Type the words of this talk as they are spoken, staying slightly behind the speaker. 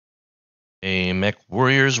Hey mech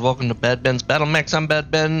warriors, welcome to Bad Ben's Battle Mechs. I'm Bad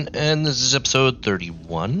Ben, and this is episode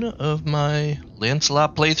 31 of my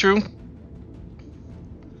Lancelot playthrough.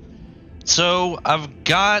 So I've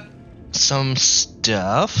got some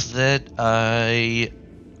stuff that I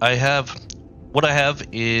have. What I have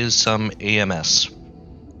is some AMS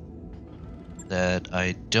that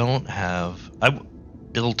I don't have. I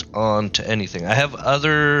built onto anything. I have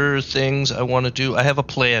other things I want to do. I have a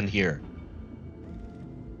plan here.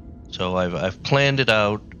 So I've planned it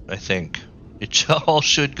out, I think. It all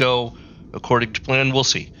should go according to plan. We'll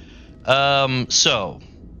see. So,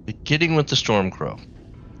 beginning with the Stormcrow.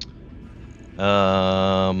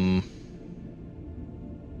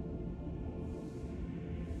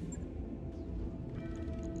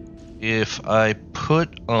 If I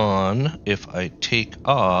take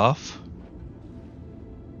off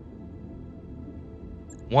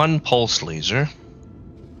one pulse laser,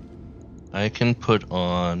 I can put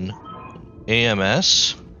on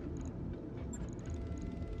AMS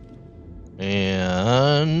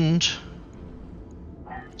and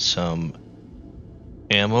some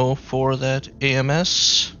ammo for that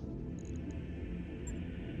AMS.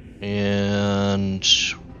 And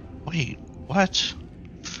wait, what?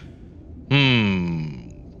 I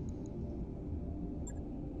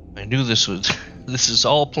knew this was this is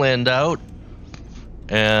all planned out,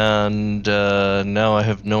 and now I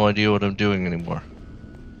have no idea what I'm doing anymore.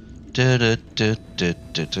 So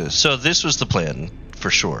this was the plan, for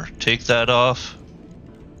sure. Take that off.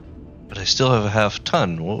 But I still have a half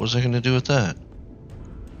ton. What was I going to do with that?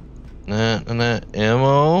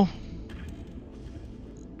 Ammo.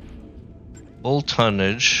 Full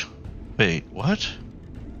tonnage. Wait, what?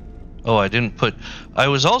 Oh, I didn't put... I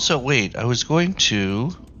was going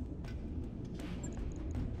to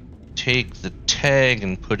take the tag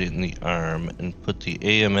and put it in the arm and put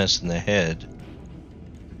the AMS in the head.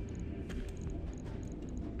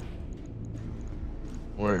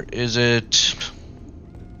 Where is it?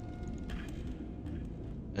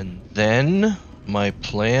 And then my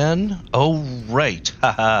plan. Oh, right.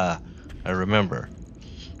 Haha. I remember.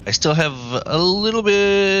 I still have a little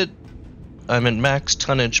bit. I'm at max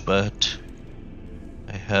tonnage, but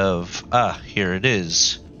I have. Here it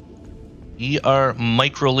is. ER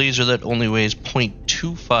micro laser that only weighs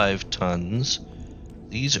 0.25 tons.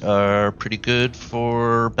 These are pretty good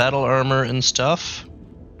for battle armor and stuff.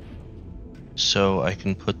 So I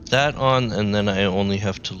can put that on, and then I only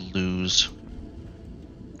have to lose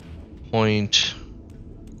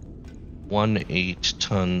 0.18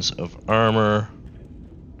 tons of armor.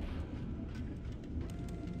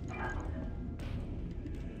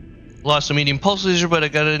 Lost a medium pulse laser, but I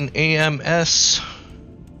got an AMS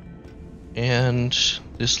and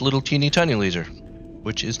this little teeny tiny laser,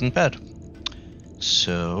 which isn't bad.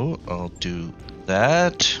 So I'll do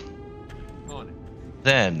that.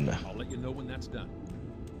 Then I'll let you know when that's done.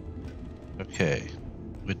 Okay,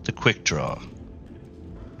 with the quick draw.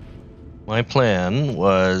 My plan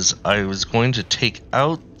was I was going to take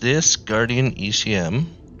out this Guardian ECM,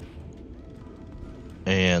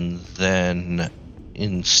 and then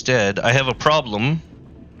instead I have a problem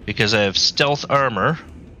because I have stealth armor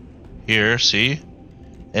here, see?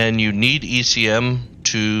 And you need ECM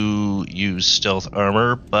to use stealth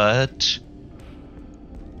armor, but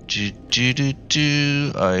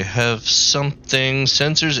I have something.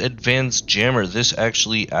 Sensors Advanced Jammer. This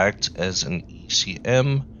actually acts as an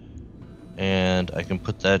ECM, and I can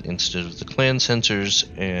put that instead of the clan sensors,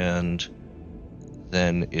 and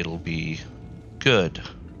then it'll be good.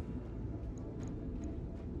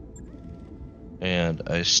 And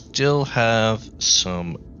I still have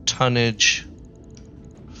some tonnage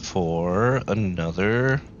for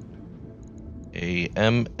another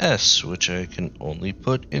AMS, which I can only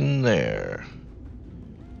put in there.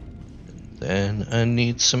 And then I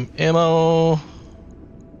need some ammo,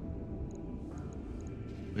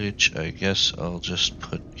 which I guess I'll just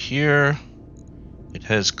put here. It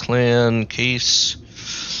has clan case,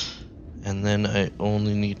 and then I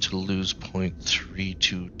only need to lose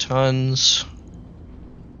 0.32 tons.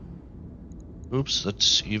 Oops,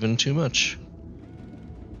 that's even too much.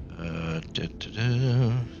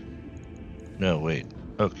 No, wait.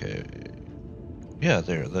 Okay. Yeah,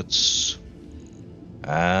 there. That's...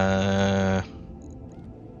 Arms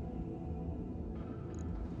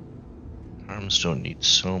don't need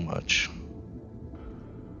so much.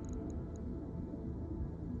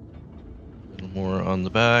 A little more on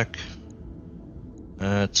the back.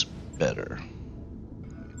 That's better.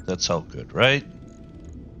 That's all good, right?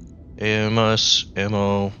 AMS,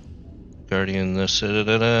 ammo, Guardian, this...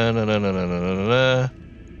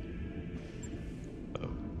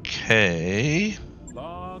 Okay.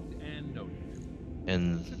 Logged and noted.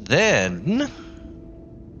 And then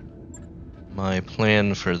my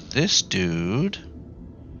plan for this dude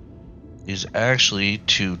is actually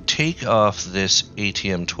to take off this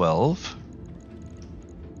ATM 12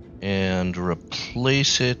 and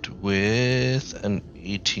replace it with an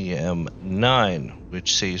ATM 9,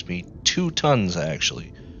 which saves me 2 tons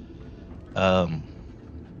actually.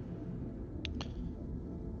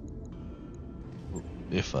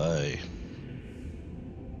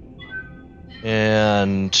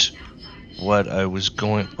 And what I was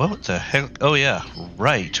going, what the heck? Oh yeah,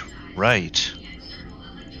 right.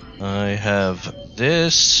 I have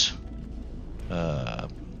this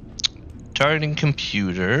targeting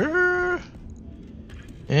computer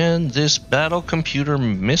and this battle computer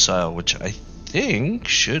missile, which I think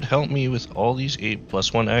should help me with all these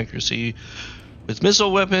 8+1 accuracy. With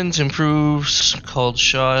missile weapons, improves called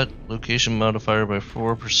shot, location modifier by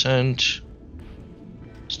 4%.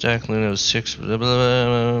 Stack limit of 6, blah, blah,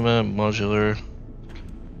 blah, blah, modular.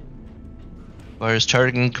 Fires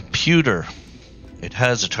targeting computer. It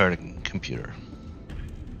has a targeting computer.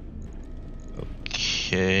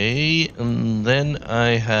 Okay, and then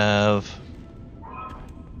I have a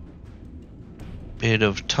bit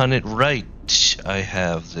of tonnage. Right, I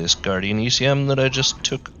have this Guardian ECM that I just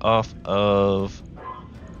took off of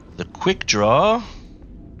the quick draw.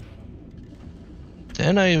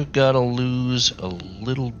 Then I've got to lose a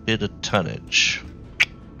little bit of tonnage.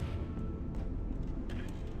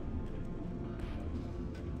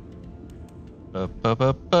 I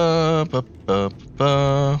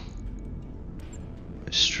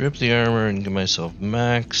strip the armor and give myself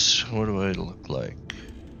max. What do I look like?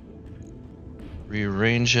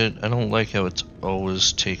 Rearrange it. I don't like how it's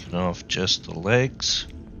always taken off just the legs.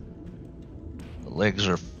 The legs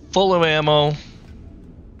are full of ammo.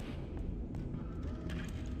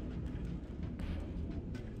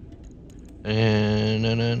 And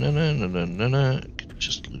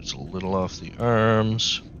just lose a little off the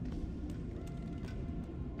arms.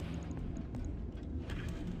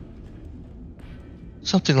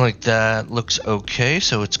 Something like that looks okay.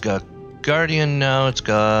 So it's got Guardian now. It's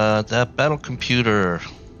got that battle computer.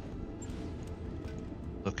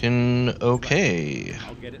 Looking okay.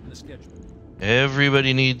 I'll get it in the schedule.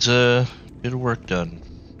 Everybody needs a bit of work done.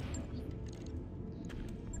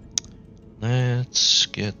 Let's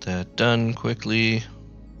get that done quickly.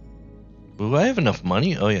 Do I have enough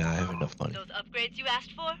money? Oh yeah, I have enough money. Those upgrades you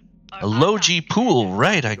asked for? A low G pool,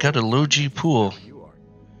 right? I got a low G pool.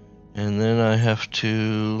 And then I have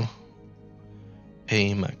to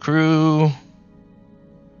pay my crew.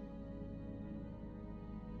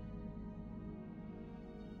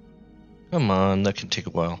 Come on, that can take a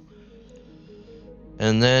while.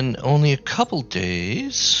 And then only a couple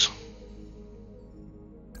days.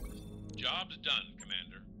 Job's done,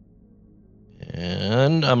 Commander.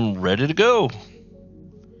 And I'm ready to go.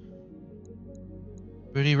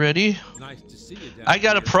 Ready? Nice to see you down I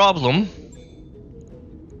got a here. problem.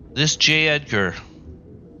 This J. Edgar.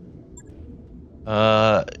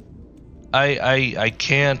 I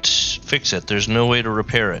can't fix it. There's no way to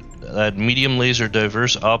repair it. That medium laser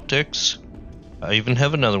diverse optics. I even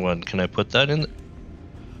have another one. Can I put that in?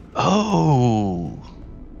 Oh.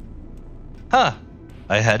 Huh.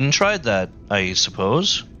 I hadn't tried that, I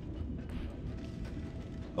suppose.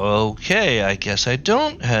 Okay, I guess I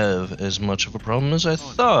don't have as much of a problem as I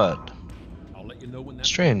thought. I'll let you know when that's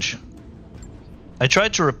Strange. I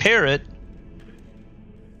tried to repair it.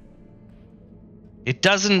 It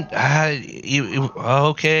doesn't.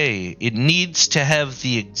 Okay, it needs to have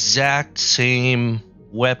the exact same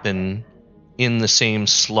weapon in the same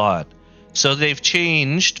slot. So they've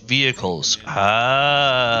changed vehicles.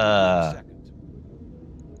 Ah.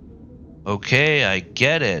 Okay, I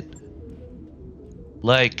get it.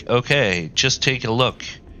 Like, okay, just take a look.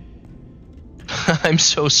 I'm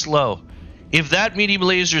so slow. If that medium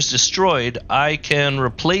laser is destroyed, I can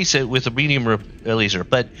replace it with a medium laser.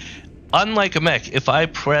 But unlike a mech, if I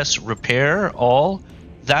press repair all,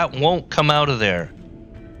 that won't come out of there.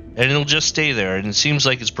 And it'll just stay there, and it seems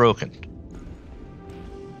like it's broken.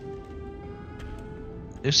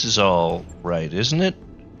 This is all right, isn't it?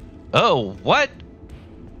 Oh, what?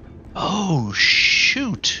 Oh,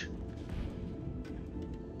 shoot.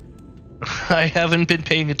 I haven't been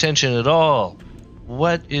paying attention at all.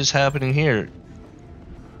 What is happening here?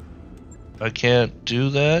 I can't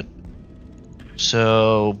do that.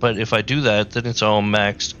 So, but if I do that, then it's all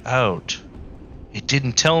maxed out. It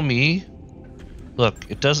didn't tell me. Look,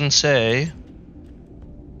 it doesn't say.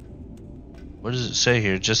 What does it say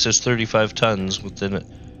here? It just says 35 tons within it.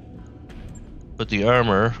 But the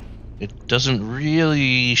armor it doesn't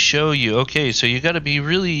really show you. Okay, so you got to be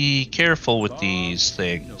really careful with these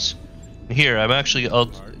things. Here, I'll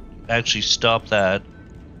actually stop that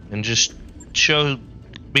and just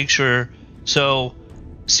make sure. So,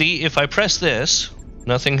 see, if I press this,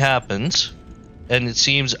 nothing happens, and it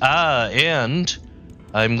seems, and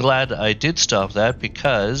I'm glad I did stop that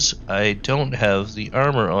because I don't have the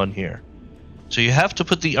armor on here. So you have to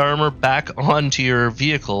put the armor back onto your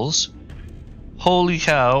vehicles. Holy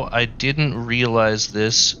cow, I didn't realize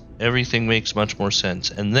this. Everything makes much more sense.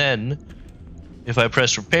 And then, if I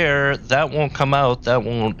press repair, that won't come out, that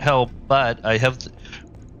won't help, but I have...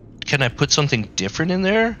 Can I put something different in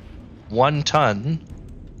there? 1 ton.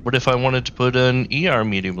 What if I wanted to put an ER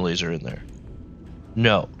medium laser in there?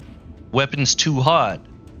 No. Weapon's too hot.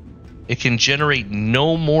 It can generate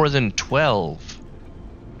no more than 12.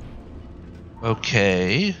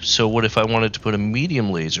 Okay, so what if I wanted to put a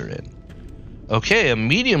medium laser in? Okay, a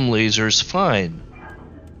medium laser is fine.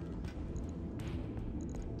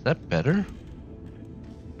 Is that better?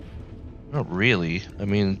 Not really. I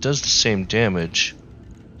mean, it does the same damage.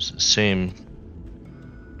 It's the same...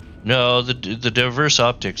 No, the diverse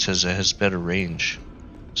optics has better range.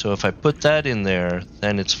 So if I put that in there,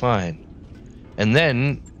 then it's fine. And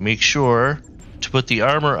then make sure to put the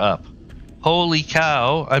armor up. Holy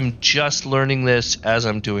cow, I'm just learning this as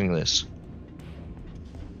I'm doing this.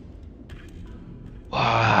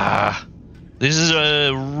 Wow. This is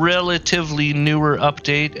a relatively newer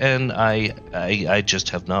update, and I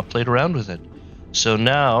just have not played around with it. So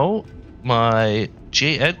now my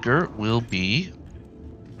J. Edgar will be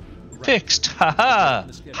fixed. Ha!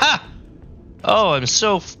 Oh, I'm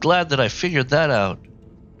so glad that I figured that out.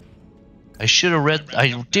 I should have read...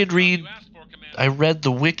 I read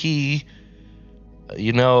the wiki,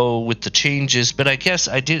 you know, with the changes, but I guess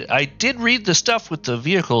I did read the stuff with the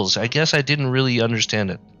vehicles. I guess I didn't really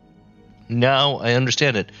understand it. Now I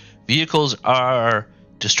understand it. Vehicles are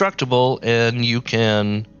destructible and you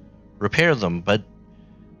can repair them, but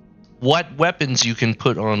what weapons you can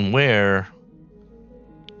put on where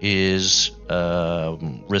is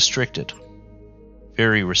restricted.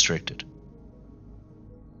 Very restricted.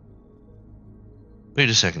 Wait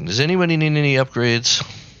a second. Does anybody need any upgrades?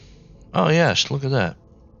 Oh, yes. Look at that.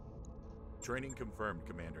 Training confirmed,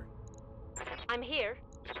 Commander. I'm here.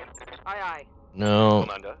 Aye. No.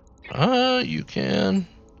 Commander. You can.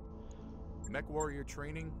 Mech warrior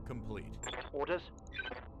training complete. Orders?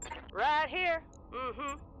 Right here.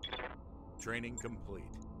 Mm-hmm. Training complete.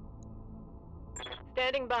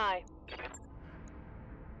 Standing by.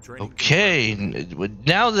 Training Okay.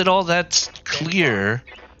 Now that all that's clear,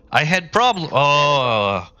 I had problem.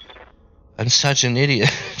 Oh, I'm such an idiot.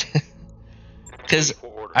 Because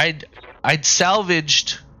I'd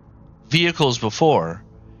salvaged vehicles before,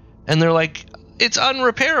 and they're like, it's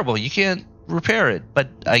unrepairable. You can't repair it. But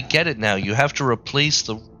I get it now. You have to replace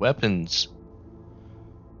the weapons.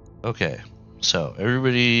 Okay, so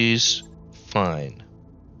everybody's fine.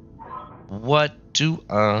 What do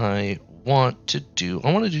I want to do?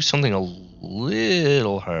 I want to do something a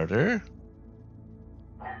little harder.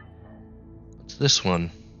 What's this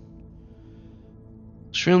one?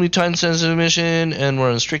 Extremely time-sensitive mission, and we're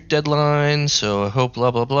on a strict deadline, so I hope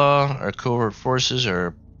blah blah blah. Our covert forces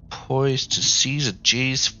are poised to seize a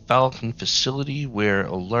Jay's Falcon facility where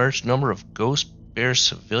a large number of Ghost Bear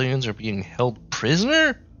civilians are being held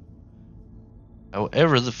prisoner.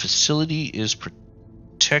 However, the facility is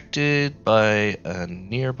protected by a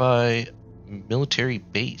nearby military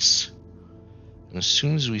base. And as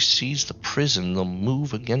soon as we seize the prison, they'll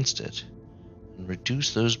move against it and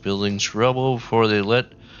reduce those buildings rubble before they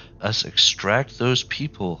let us extract those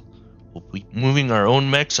people. We'll be moving our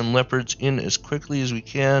own mechs and leopards in as quickly as we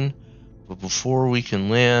can, but before we can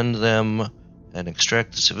land them and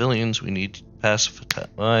extract the civilians, we need to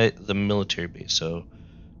pacify the military base. So,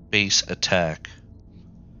 base attack.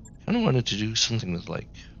 I kind of wanted to do something with like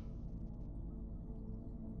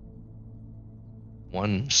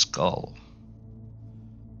one skull.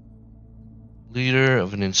 Leader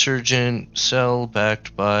of an insurgent cell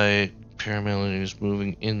backed by paramilitaries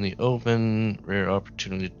moving in the open. Rare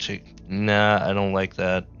opportunity to take... Nah, I don't like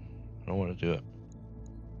that. I don't want to do it.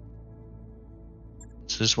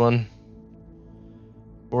 It's this one.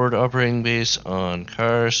 Forward operating base on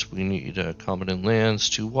Kars. We need competent lands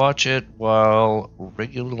to watch it while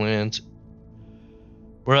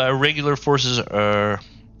our regular forces are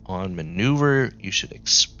on maneuver. You should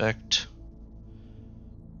expect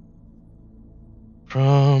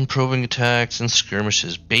from probing attacks and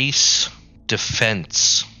skirmishes. Base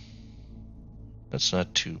defense. That's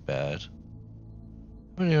not too bad.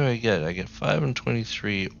 What do I get? I get 5 and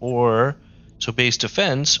 23, or So base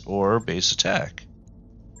defense or base attack.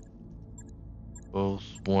 Both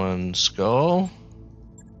one skull.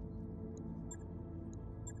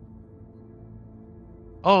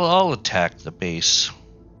 I'll attack the base.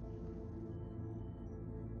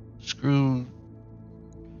 Screw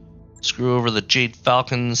over the Jade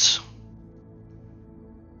Falcons.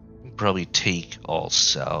 Probably take all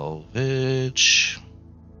salvage.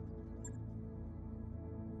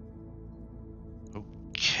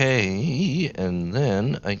 Okay, and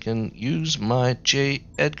then I can use my J.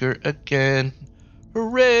 Edgar again.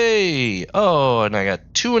 Hooray! Oh, and I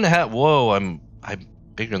got 2.5. Whoa, I'm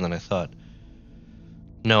bigger than I thought.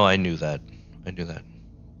 No, I knew that.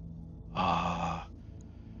 I'm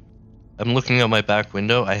looking out my back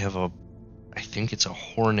window. I think it's a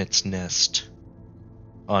hornet's nest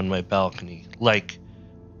on my balcony. Like,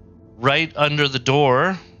 right under the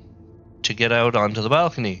door to get out onto the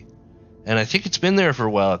balcony. And I think it's been there for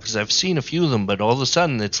a while, because I've seen a few of them, but all of a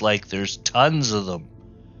sudden it's like there's tons of them.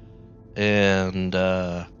 And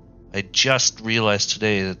I just realized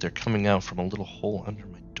today that they're coming out from a little hole under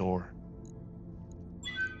my door.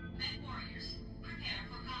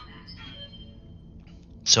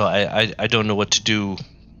 So I don't know what to do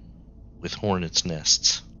with hornets'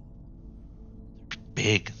 nests. They're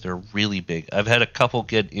big. They're really big. I've had a couple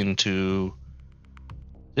get into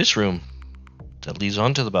this room that leads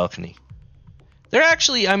onto the balcony. They're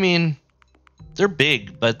actually, I mean, they're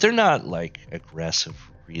big, but they're not, like, aggressive,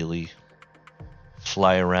 really.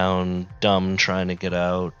 Fly around, dumb, trying to get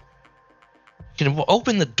out. You can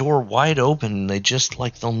open the door wide open, and they just,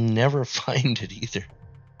 like, they'll never find it either.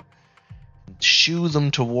 Shoo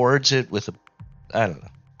them towards it with a, I don't know.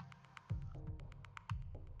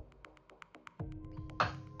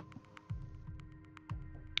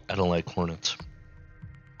 I don't like hornets.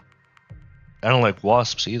 I don't like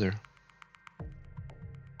wasps either.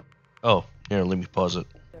 Oh, here, let me pause it.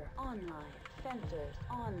 Online. Sensors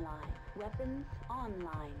online. Weapons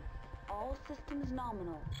online. All systems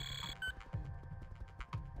nominal.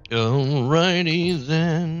 Alrighty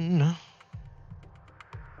then.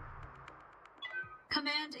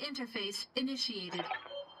 Command interface initiated.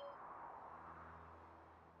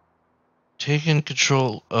 Taking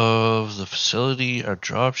control of the facility. Our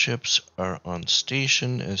dropships are on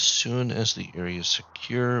station. As soon as the area is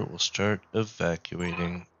secure, we'll start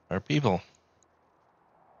evacuating our people.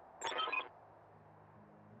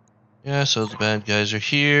 Yeah, so the bad guys are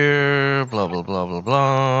here. Blah, blah, blah, blah,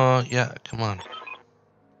 blah. Yeah, come on.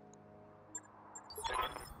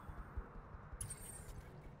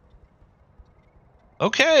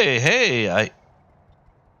 Okay, hey,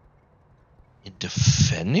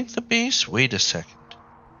 defending the base? Wait a second.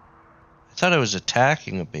 I thought I was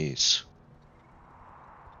attacking a base.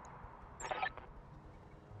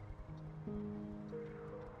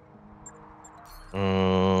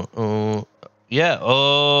 Yeah,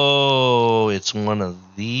 oh, it's one of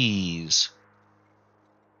these.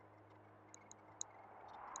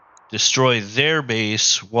 Destroy their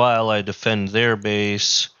base while I defend their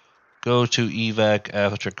base. Go to evac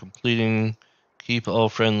after completing. Keep all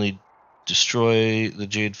friendly. Destroy the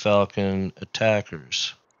Jade Falcon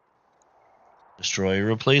attackers. Destroy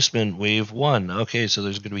replacement. Wave 1. Okay, so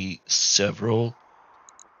there's going to be several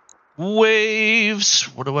waves.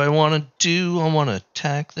 What do I want to do? I want to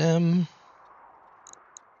attack them.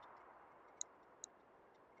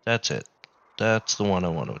 That's it. That's the one I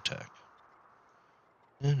want to attack.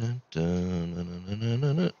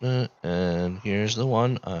 And here's the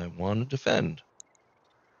one I want to defend.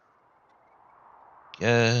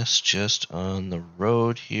 Guess just on the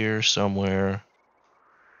road here somewhere.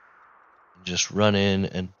 Just run in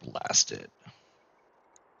and blast it.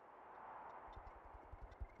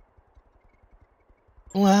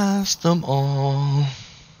 Blast them all.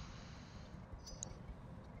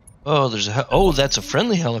 Oh, there's a oh, that's a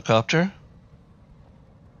friendly helicopter.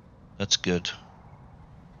 That's good.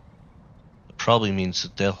 It probably means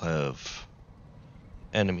that they'll have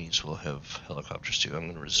enemies will have helicopters too. I'm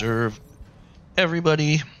going to reserve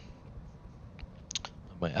everybody.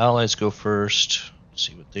 My allies go first.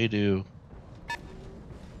 See what they do.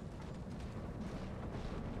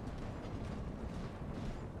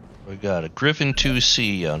 We got a Griffin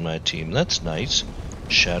 2C on my team. That's nice.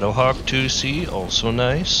 Shadowhawk 2C, also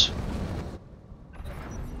nice.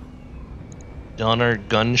 Donner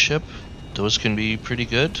gunship. Those can be pretty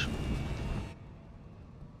good.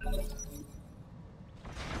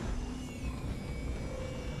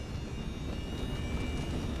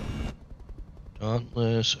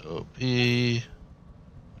 Dauntless, OP. I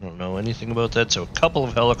don't know anything about that, so a couple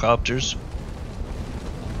of helicopters.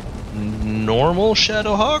 Normal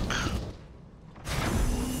Shadowhawk?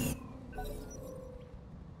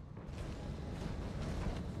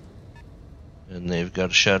 And they've got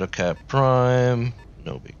a Shadowcat Prime.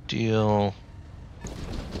 No big deal.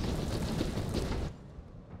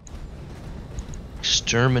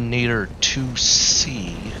 Exterminator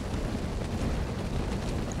 2C.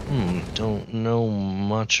 Don't know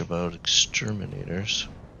much about exterminators.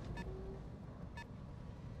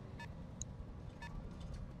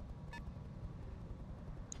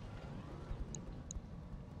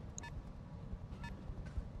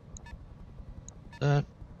 That?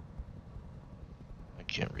 I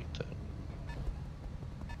can't read that.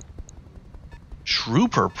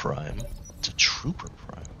 Trooper Prime? It's a Trooper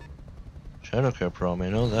Prime. Shadowcat Prime, I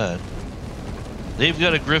know that. They've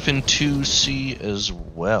got a Griffin 2C as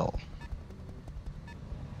well.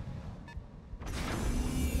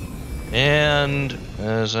 And,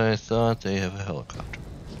 as I thought, they have a helicopter.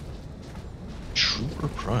 Trooper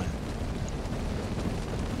Prime.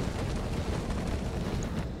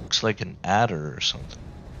 Looks like an adder or something.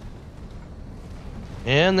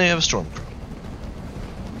 And they have a Stormcrow.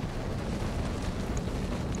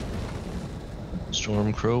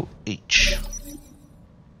 Stormcrow H.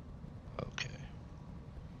 Okay.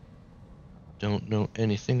 Don't know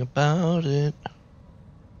anything about it.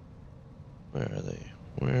 Where are they?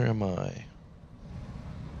 Where am I?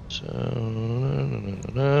 So,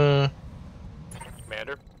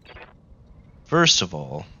 Commander. first of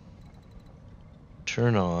all,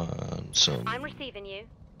 turn on some I'm receiving you.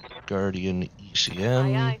 Guardian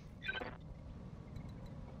ECM. Aye,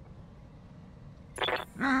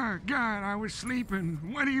 Ah, God, I was sleeping.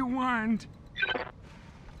 What do you want?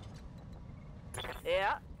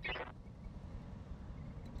 Yeah.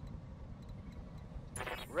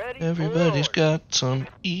 Ready. Everybody's for got some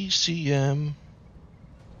ECM.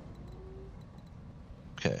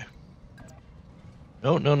 Okay.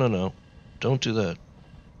 No, no, no, no. Don't do that.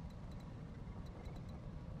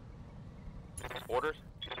 Orders.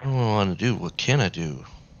 What do I want to do? What can I do?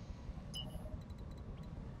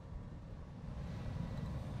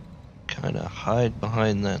 Kind of hide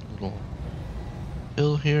behind that little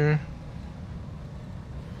hill here.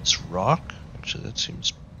 It's rock? Actually, that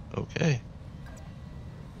seems okay.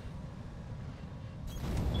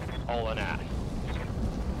 All in ass.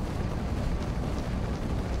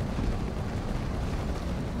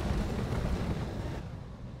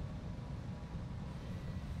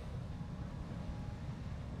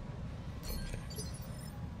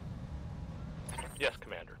 Yes,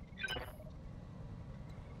 Commander.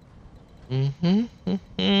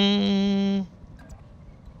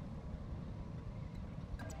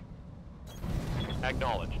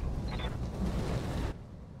 Acknowledged.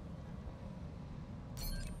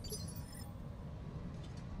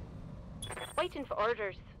 Waiting for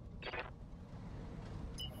orders.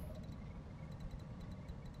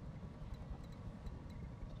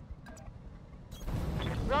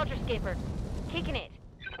 Roger, Skipper. Kicking it.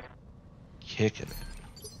 Kicking it.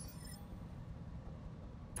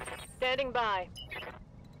 Standing by.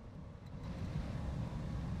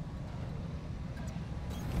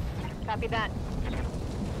 Copy that.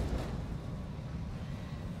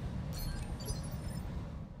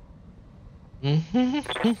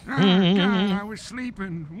 Ah, God, I was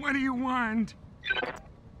sleeping. What do you want?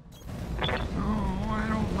 Oh, I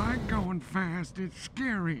don't like going fast. It's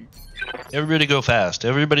scary. Everybody go fast.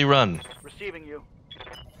 Everybody run. Receiving you.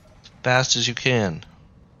 As fast as you can.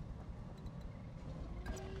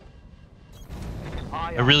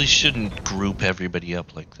 I really shouldn't group everybody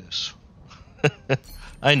up like this.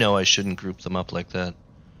 I know I shouldn't group them up like that.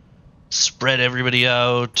 Spread everybody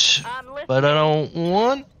out. But I don't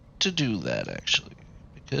want to do that, actually.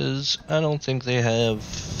 Because I don't think they have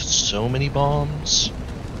so many bombs.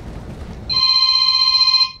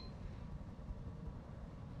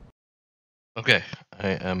 Okay, I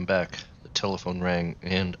am back. The telephone rang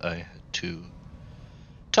and I had to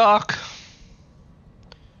talk.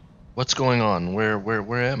 What's going on? Where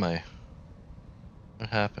am I? What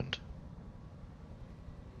happened?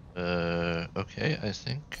 Okay, I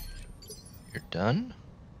think you're done.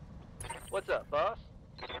 What's up, boss?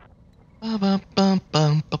 What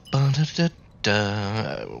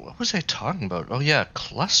was I talking about? Oh yeah,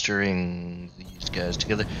 clustering these guys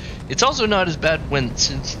together. It's also not as bad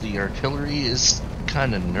since the artillery is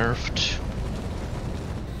kind of nerfed.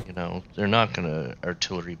 You know, they're not gonna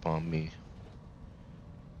artillery bomb me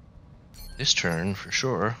this turn for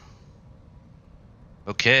sure.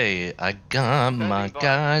 Okay, I got my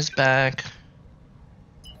guys back.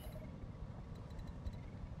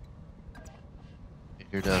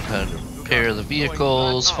 Figured out how to repair the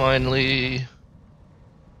vehicles finally.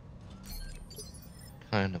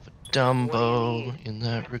 Kind of a Dumbo in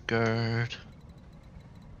that regard.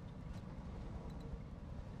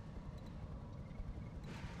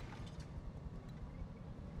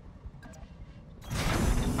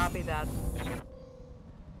 Copy that.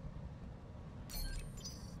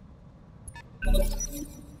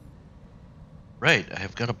 Right, I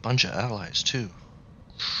have got a bunch of allies too.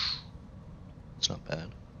 It's not bad.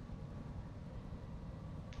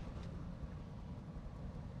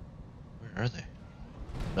 Where are they?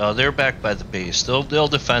 No, they're back by the base. They'll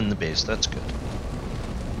defend the base. That's good.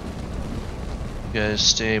 You guys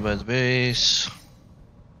stay by the base.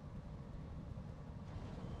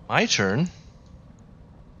 My turn.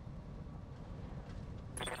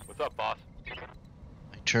 What's up, boss?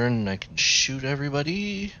 My turn, and I can shoot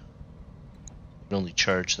everybody. I can only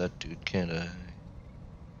charge that dude, can't I?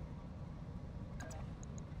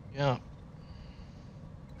 Yeah.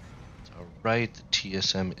 It's alright, the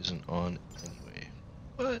TSM isn't on anyway.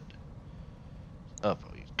 What? Up,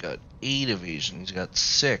 oh, he's got 8 evasion. He's got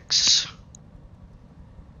 6.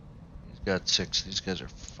 He's got 6. These guys are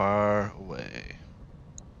far away.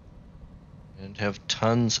 And have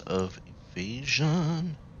tons of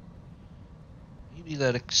evasion. Maybe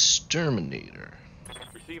that exterminator.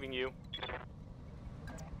 Receiving you.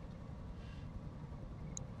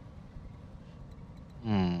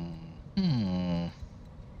 Get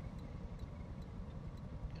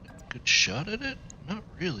a good shot at it? Not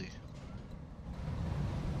really.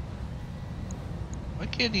 Why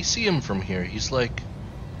can't he see him from here? He's like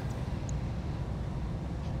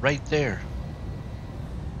right there.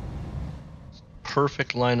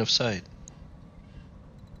 Perfect line of sight.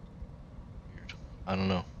 Weird. I don't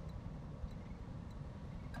know.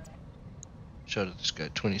 Shot at this guy.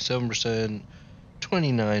 27%,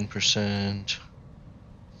 29%,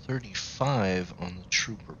 35 on the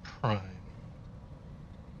Trooper Prime.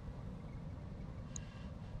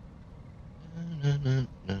 I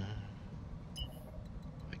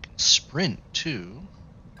can sprint too.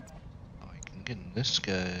 Oh, I can get in this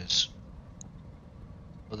guy's.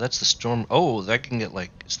 Oh, that's the storm. Oh, that can get like.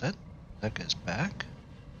 Is that guy's back?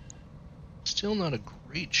 Still not a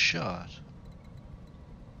great shot.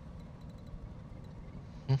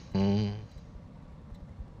 Can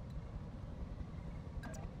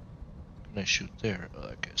I shoot there? Oh,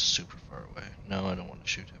 that guy's super far away. No, I don't want to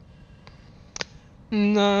shoot him.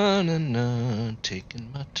 No,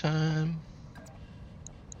 taking my time.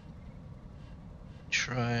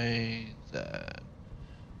 Try that.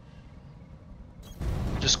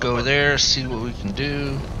 Just go there, see what we can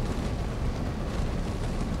do.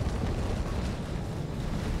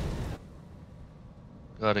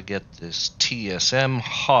 Gotta get this TSM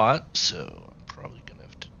hot, so I'm probably gonna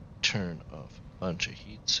have to turn off a bunch of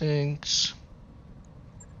heat sinks.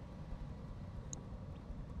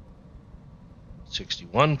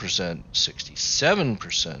 61%,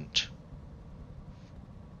 67%.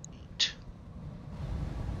 Neat.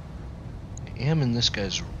 I am in this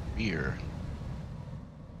guy's rear.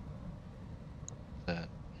 That.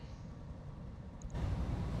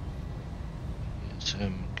 Yes,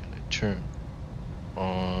 I'm gonna turn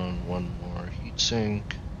on one more heatsink.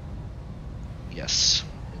 Yes,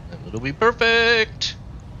 and then it'll be perfect.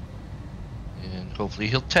 And hopefully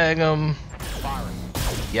he'll tag him. Firing.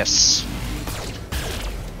 Yes.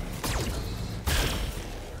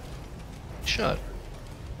 Shot.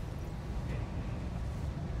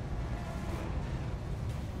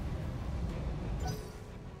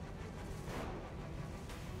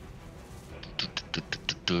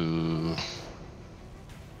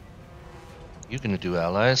 You gonna do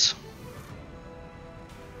allies?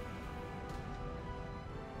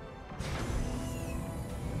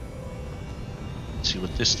 Let's see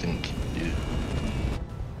what this thing can do.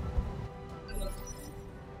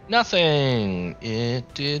 Nothing!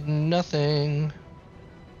 It did nothing.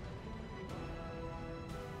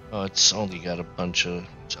 Oh, it's only got a bunch of...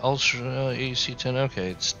 It's Ultra AC-10. Okay,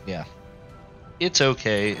 it's... Yeah. It's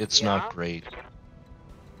okay. It's not great.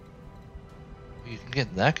 You can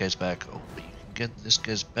get that guy's back. Oh, but you can get this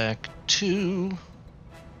guy's back too.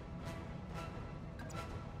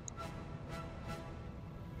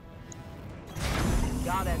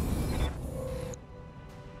 Got it.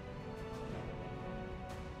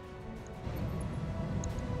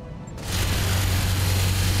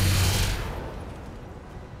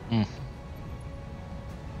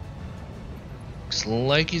 Looks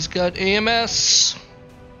like he's got AMS.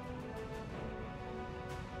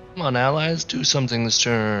 Come on, allies, do something this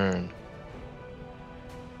turn.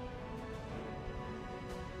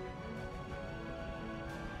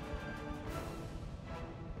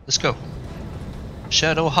 Let's go.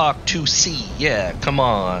 Shadowhawk 2C, yeah, come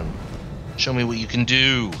on. Show me what you can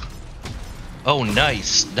do. Oh,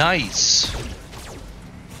 nice, nice.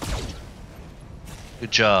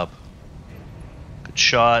 Good job. Good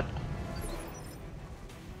shot.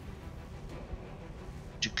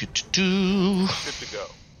 do. Good to go.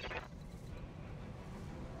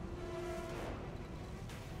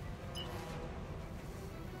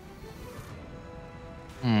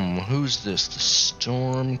 Who's this? The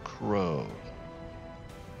Storm Crow.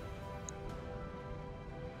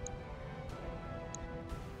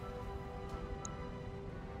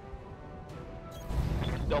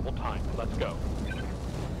 Double time. Let's go.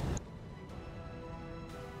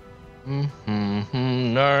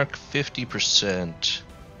 Narc 50%.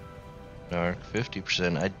 Narc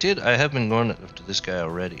 50%. I have been going after this guy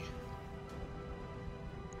already.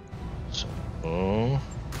 So.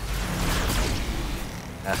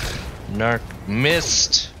 Narc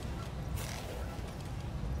missed.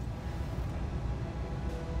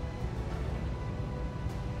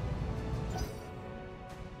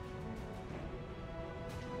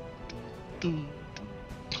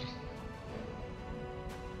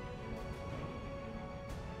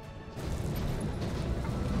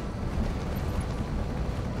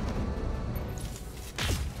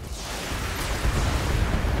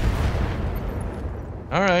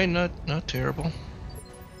 All right, not terrible.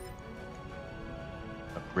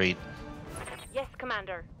 Great. Yes,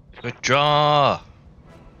 Commander. Quick draw.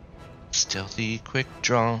 Stealthy quick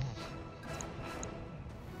draw.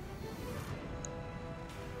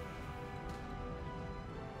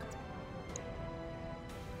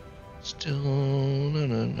 Still,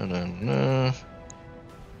 no.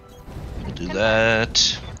 We'll do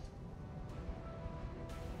that.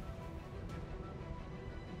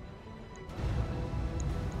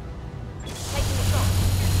 Taking the shot.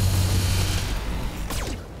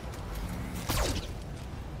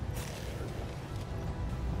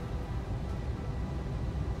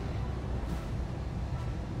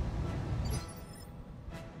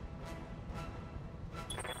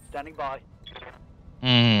 Standing by.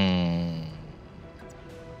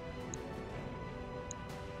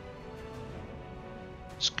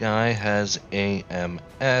 This guy has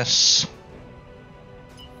AMS.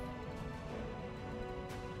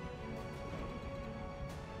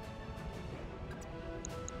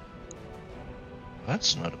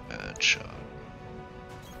 That's not a bad shot.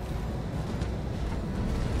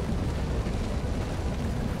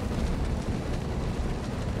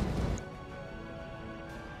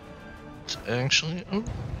 It's actually a really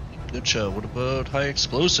good shot. What about high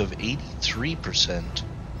explosive? 83%.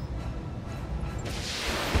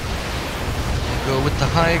 Go with the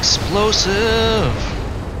high explosive.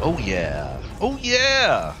 Oh yeah. Oh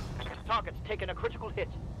yeah. Target's taken a critical hit.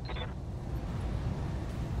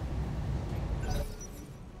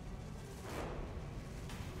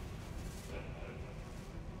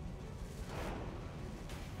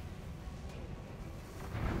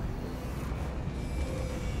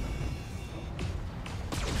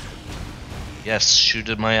 Yes, shoot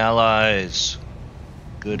at my allies.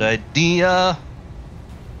 Good idea.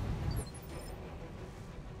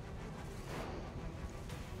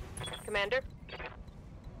 Commander?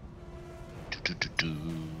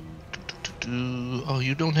 Oh,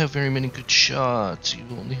 you don't have very many good shots. You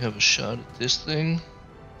only have a shot at this thing?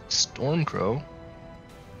 Stormcrow?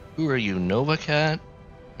 Who are you, Nova Cat?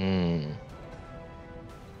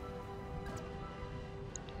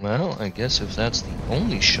 Well, I guess if that's the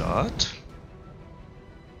only shot...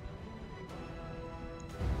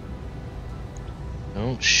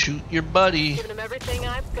 Don't shoot your buddy. Giving him everything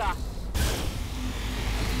I've got.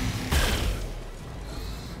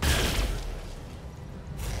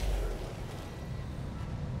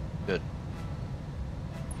 Good.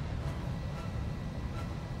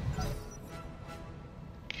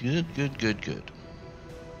 Good.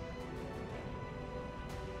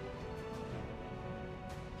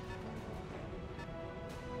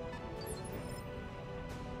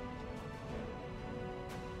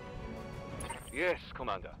 Yes,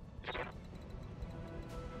 Commander.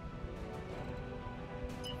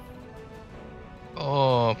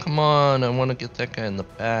 Oh, come on. I want to get that guy in the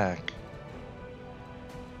back.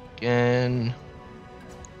 Again.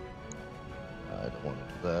 I don't want to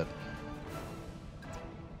do that.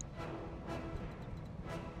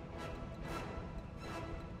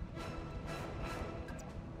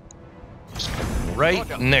 Just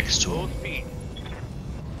right next to Full him. speed.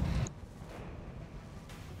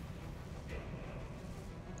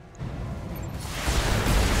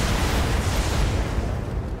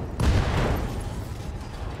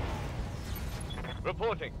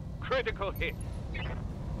 Reporting. Critical hit.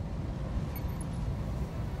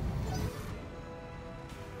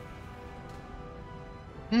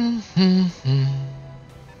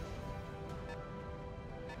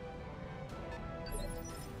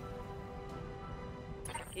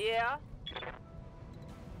 Yeah?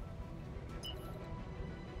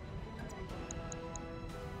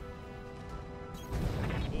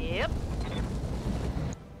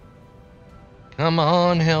 Come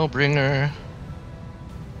on, Hellbringer.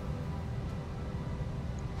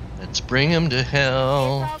 Let's bring him to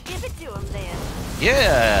hell. I'll give it to him then.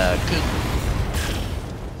 Yeah,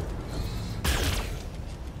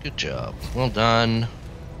 good job. Well done.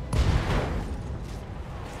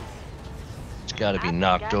 He's got to be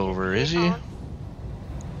knocked over, is he?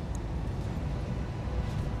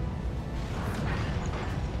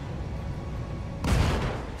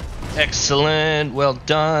 Excellent. Well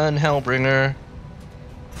done, Hellbringer.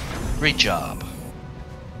 Great job.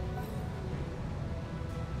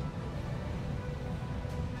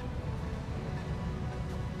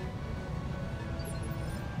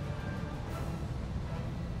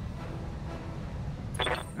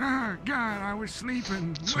 Ah, God, I was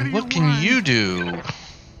sleeping. So What do what you can want? you do?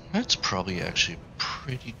 That's probably actually a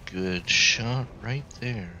pretty good shot right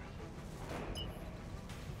there.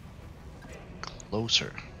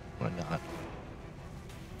 Closer. Why not?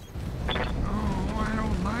 Oh, I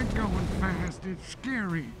don't like going fast. It's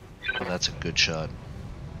scary. Well, that's a good shot.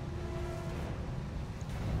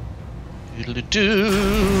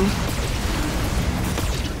 Doodle-doo.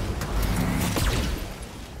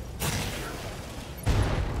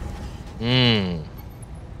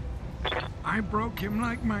 I broke him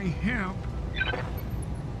like my hip.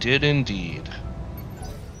 Did indeed.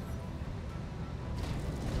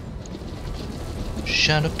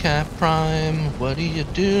 Shadowcat Prime, what are you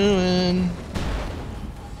doing?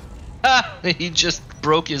 Ah! He just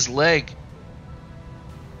broke his leg.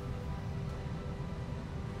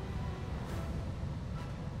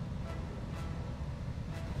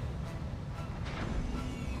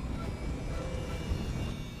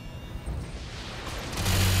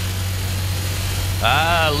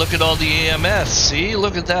 Ah, look at all the AMS. See?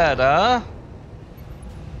 Look at that, huh?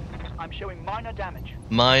 I'm showing minor damage.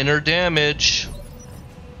 Minor damage.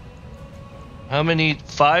 How many?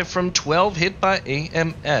 5 from 12 hit by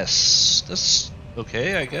AMS. That's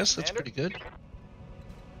okay, I guess. That's pretty good.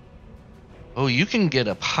 Oh, you can get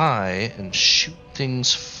up high and shoot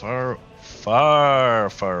things far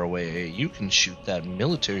away. You can shoot that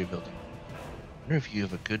military building. I wonder if you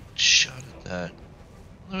have a good shot at that.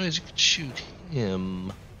 Otherwise, you could shoot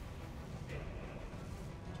him.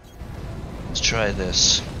 Let's try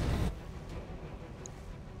this.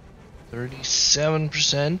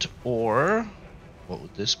 37%, or what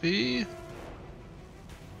would this be?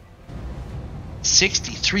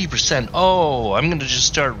 63%. Oh, I'm gonna just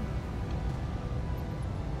start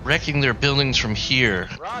wrecking their buildings from here.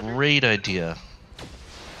 Roger. Great idea.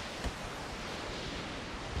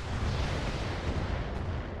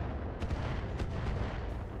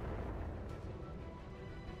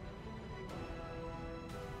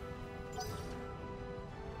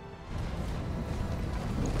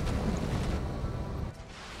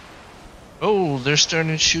 Oh, they're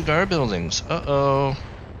starting to shoot our buildings. Uh-oh.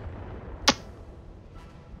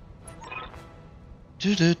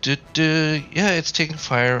 Yeah, it's taking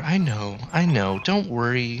fire. I know. Don't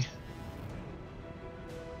worry.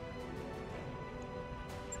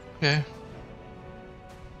 Okay.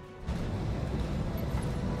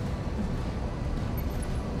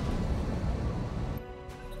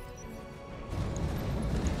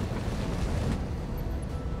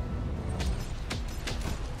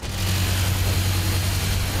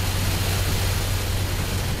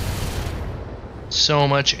 So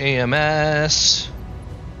much AMS.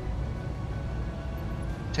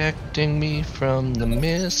 Protecting me from the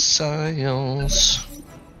missiles.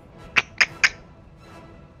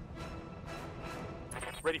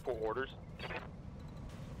 Ready for orders.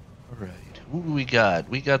 Alright, who do we got?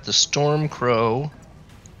 We got the Storm Crow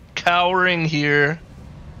cowering here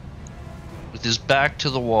with his back to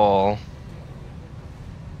the wall.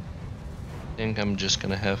 I think I'm just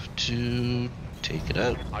gonna have to take it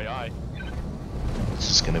out. Aye, aye. This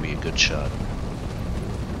is gonna be a good shot.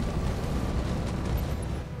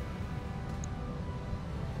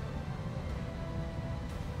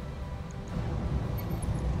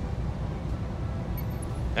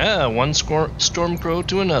 Ah, one Storm Crow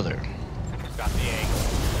to another. Got the angle.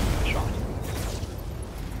 Shot.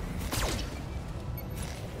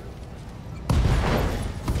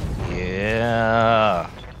 Yeah.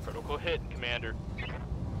 Critical hit, Commander.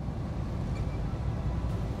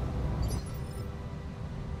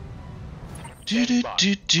 Can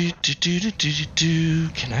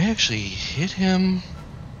I actually hit him?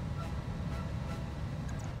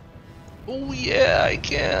 Oh yeah, I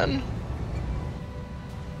can.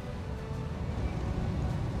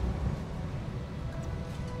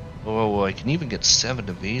 Oh, I can even get 7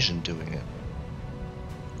 evasion doing it.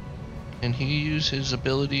 Can he use his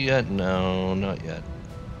ability yet? No, not yet.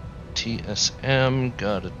 TSM,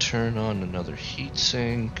 gotta turn on another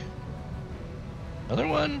heatsink. Another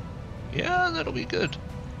one? Yeah, that'll be good.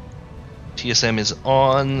 TSM is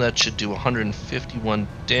on, that should do 151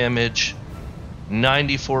 damage.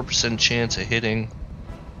 94% chance of hitting.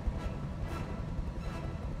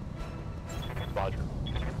 Roger.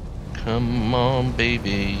 Come on,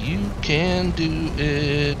 baby, you can do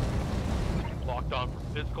it. Locked on for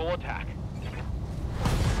physical attack.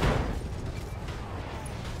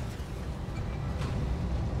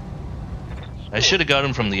 I should have got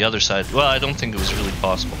him from the other side. Well, I don't think it was really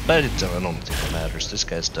possible, but I don't think it matters. This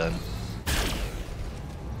guy's done.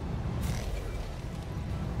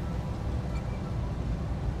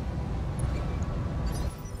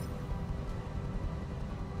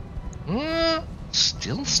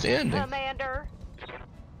 Still standing. Commander.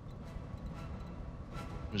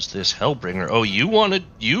 Who's this Hellbringer? Oh, you wanna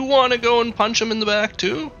go and punch him in the back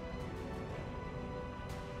too?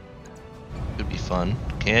 Could be fun.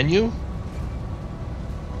 Can you?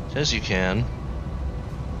 Says you can.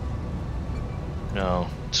 No,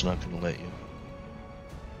 it's not gonna let you.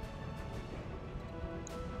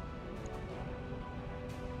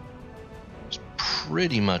 It's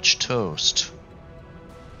pretty much toast.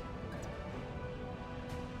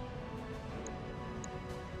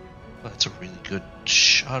 Oh, that's a really good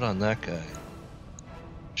shot on that guy.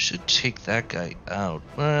 Should take that guy out.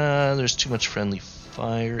 There's too much friendly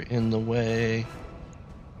fire in the way.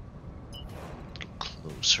 Get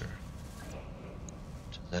closer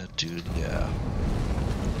to that dude, yeah.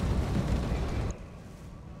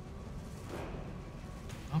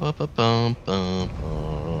 What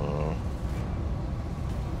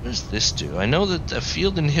does this do? I know that the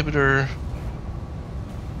field inhibitor,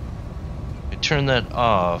 I turn that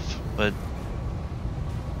off, but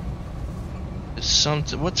it's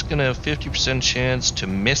something. What's gonna have 50% chance to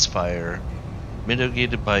misfire,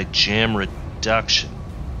 mitigated by jam reduction?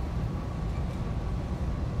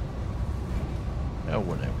 Oh,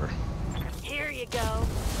 whatever. Here you go.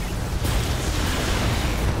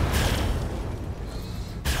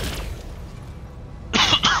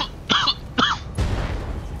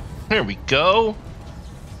 There we go.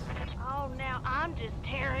 Oh, now I'm just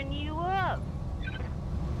tearing you up.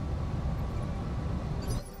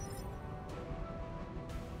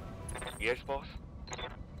 Yes, boss.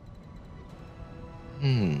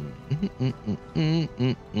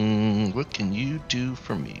 What can you do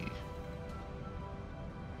for me?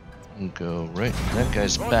 And go right. That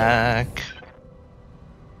guy's back.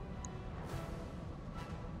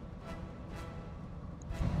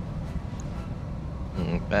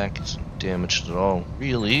 Back isn't damaged at all,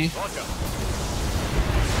 really. Roger.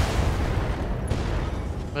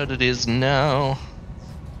 But it is now.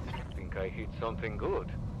 Think I hit something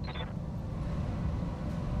good.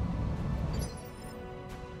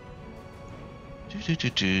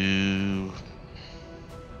 Do.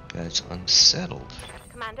 Guy's unsettled.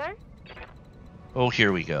 Commander? Oh,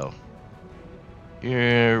 here we go.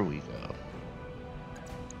 Here we go.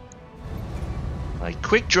 My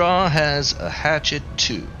quick draw has a hatchet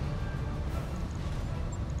too.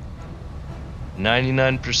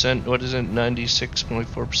 99%, what is it?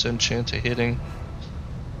 96.4% chance of hitting.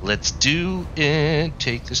 Let's do it.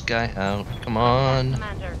 Take this guy out. Come on.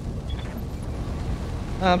 Commander.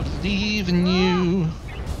 I believe in you.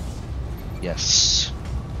 Yes.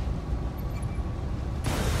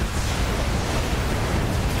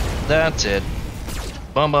 That's it.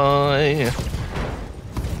 Bye-bye.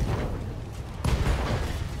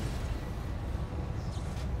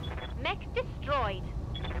 Mech destroyed.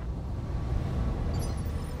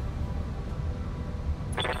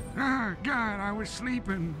 Oh, God, I was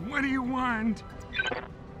sleeping. What do you want?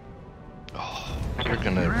 Oh, you're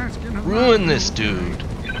You're gonna asking a ruin lot, this little guy. dude.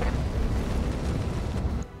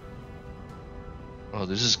 Oh,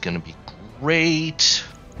 this is gonna be great.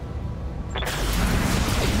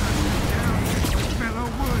 Fellow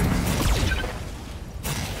Woods.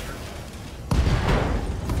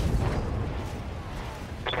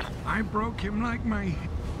 I broke him like my...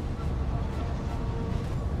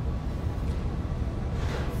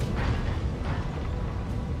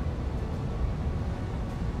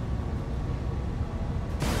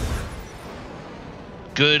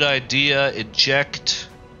 Good idea. Eject.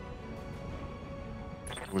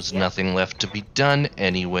 There was nothing left to be done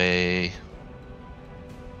anyway.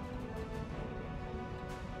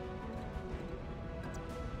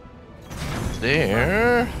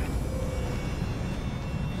 There.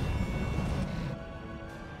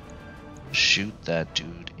 Shoot that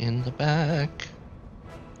dude in the back.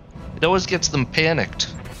 It always gets them panicked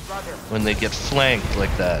when they get flanked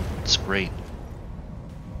like that. It's great.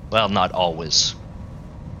 Well, not always.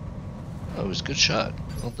 Oh, it was a good shot.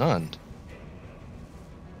 Well done.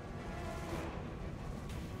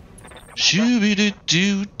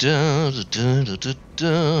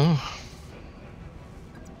 Shoo-be-doo-doo-da-da-da-da-da.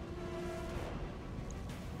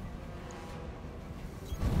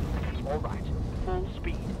 All right, full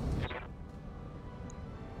speed.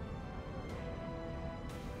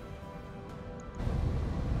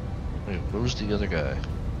 Wait, where was the other guy?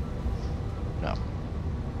 No.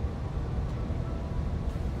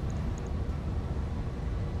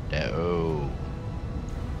 No.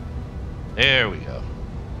 There we go.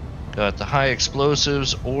 Got the high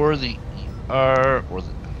explosives or the ER, or the,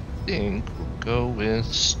 I think we'll go with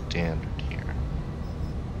standard here.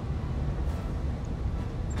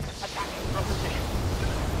 Attacking from position.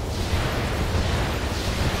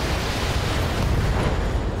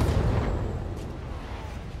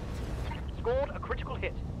 Scored a critical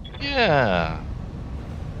hit. Yeah.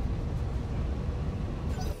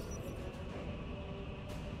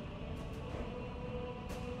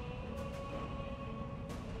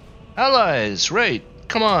 Allies, right.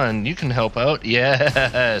 Come on, you can help out.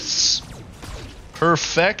 Yes.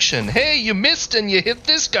 Perfection. Hey, you missed and you hit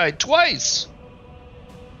this guy twice.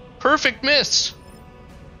 Perfect miss.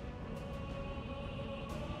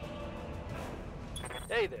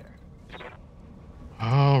 Hey there.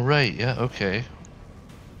 All right, yeah, okay.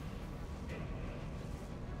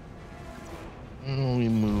 We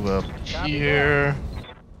move up here.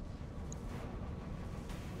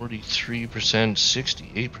 43%,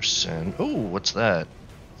 68%. Oh, what's that?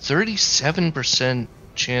 37%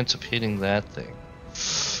 chance of hitting that thing.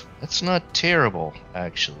 That's not terrible,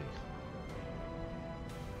 actually.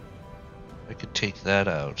 I could take that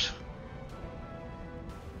out.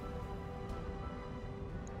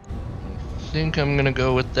 I think I'm gonna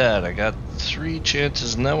go with that. I got 3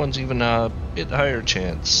 chances, and that one's even a bit higher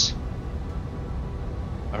chance.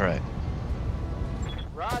 Alright.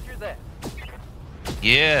 Roger that.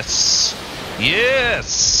 Yes!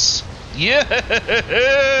 Yes! Yes!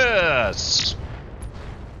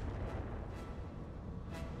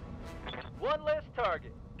 One less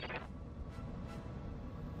target.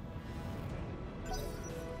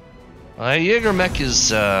 Jaeger mech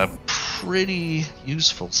is pretty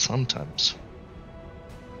useful sometimes.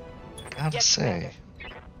 Gotta Yes, say.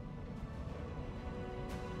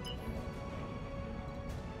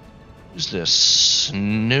 Who's this?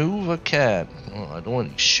 Nova Cat. Oh, I don't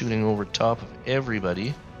want you shooting over top of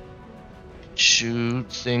everybody.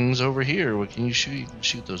 Shoot things over here. What can you shoot? You can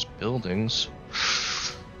shoot those buildings.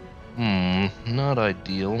 Not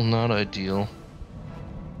ideal, not ideal.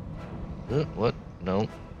 What? No.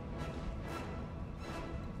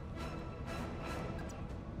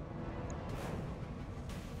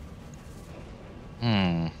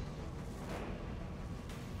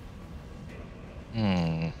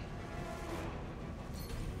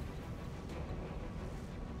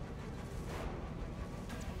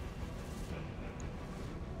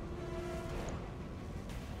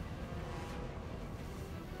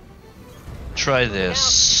 Try this.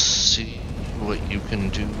 See what you can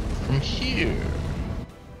do from here.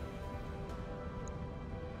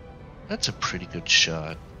 That's a pretty good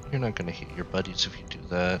shot. You're not gonna hit your buddies if you do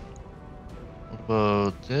that. What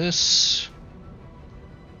about this?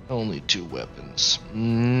 Only 2 weapons.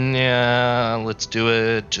 Yeah, let's do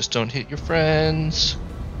it. Just don't hit your friends.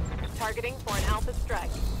 Targeting for an alpha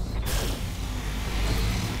strike.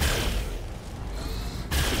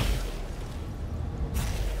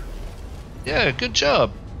 Yeah, good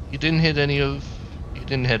job. You didn't hit any of... You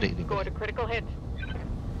didn't hit anybody. Scored a critical hit.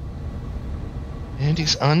 And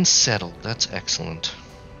he's unsettled. That's excellent.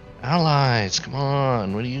 Allies, come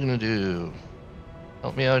on. What are you gonna do?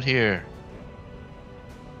 Help me out here.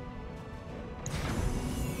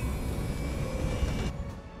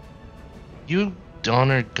 You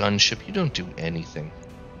Donner gunship, you don't do anything.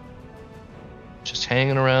 Just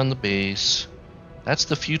hanging around the base. That's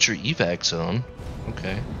the future evac zone.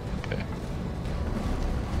 Okay, okay.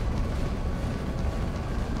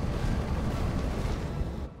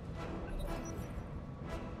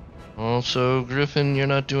 Also, Griffin, you're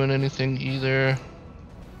not doing anything either.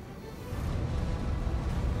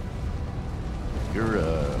 You're,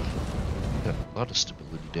 got a lot of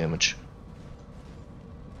stability damage.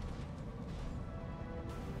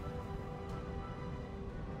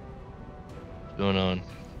 What's going on?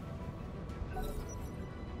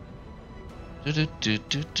 Do do do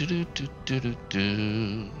do do do do do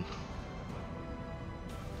do.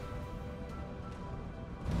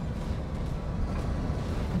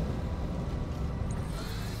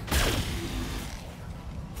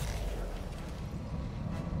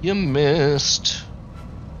 You missed.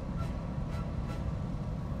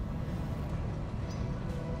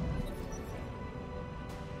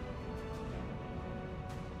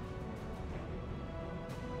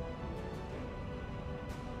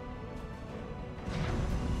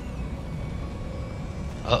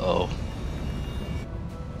 Uh-oh.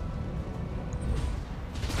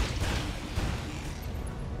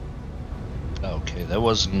 Okay, that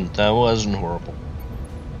wasn't horrible.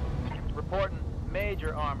 Reporting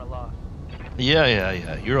major armor loss. Yeah.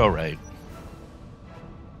 You're all right.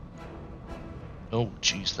 Oh,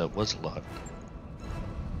 jeez, that was a lot.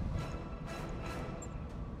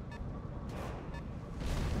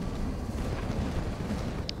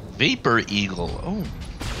 Vapor Eagle. Oh.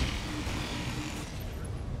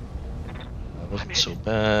 That wasn't so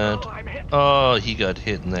bad. Oh, I'm hit. Oh, he got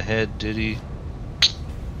hit in the head, did he?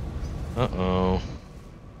 Uh-oh.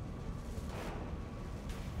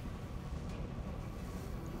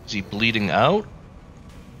 Is he bleeding out?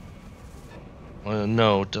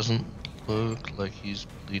 No, it doesn't look like he's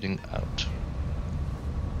bleeding out.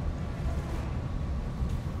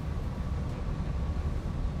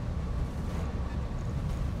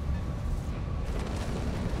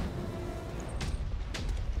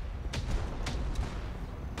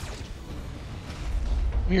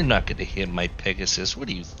 You're not gonna hit my Pegasus. What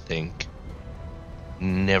do you think?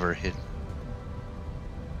 Never hit.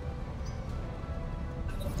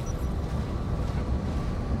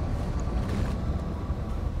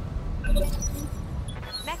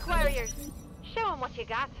 Mech warriors, show 'em what you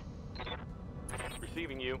got.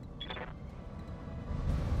 Receiving you.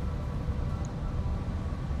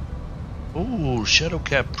 Oh,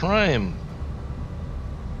 Shadowcat Prime.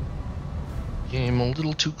 Came a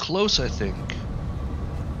little too close, I think.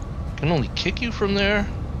 Can only kick you from there?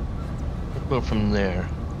 What about from there?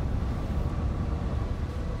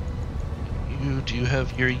 Do you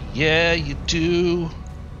have your... Yeah, you do.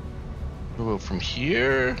 What about from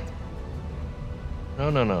here?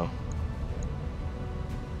 No.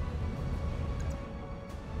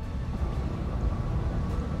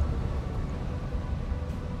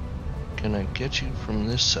 Can I get you from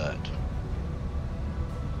this side?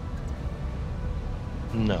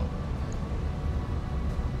 No.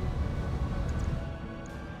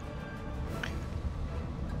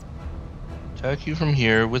 Attack you from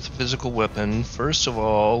here with a physical weapon. First of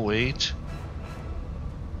all, wait.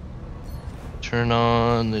 Turn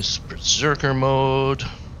on this berserker mode.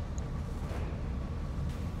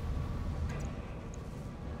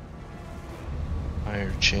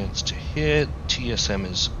 Higher chance to hit. TSM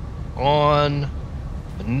is on.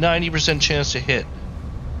 A 90% chance to hit.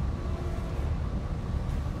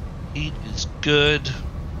 Heat is good.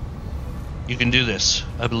 You can do this.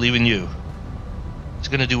 I believe in you. It's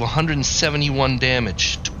going to do 171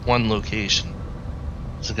 damage to one location.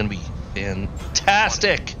 This is going to be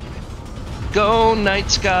fantastic. Go, Night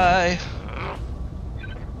Sky.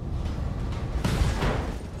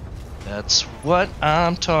 That's what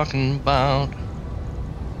I'm talking about.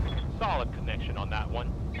 Solid connection on that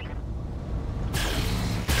one.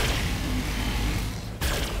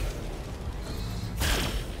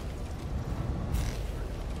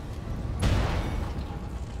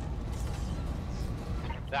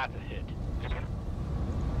 That's a hit.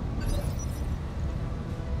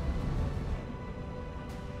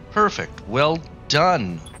 Perfect. Well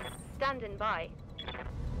done. Standing by.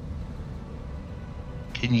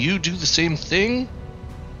 Can you do the same thing?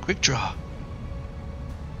 Quick draw.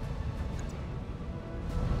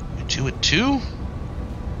 You do it too?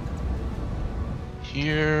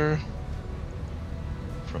 Here.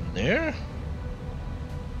 From there?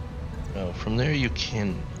 No, from there you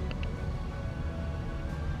can.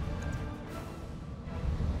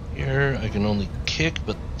 Here I can only kick,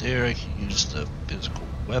 but there I can use the physical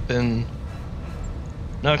weapon.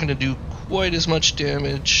 Not going to do quite as much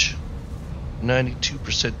damage.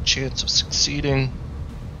 92% chance of succeeding.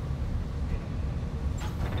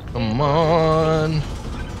 Come on.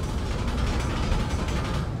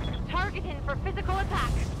 Targeting for physical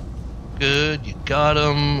attack. Good, you got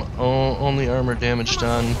him. Oh, only armor damage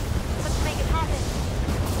done. Let's make it happen.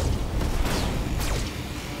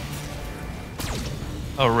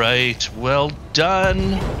 Alright, well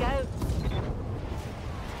done. Go.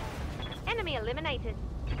 Enemy eliminated.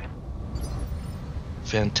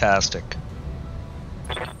 Fantastic.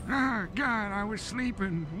 Ah, God, I was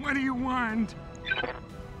sleeping. What do you want?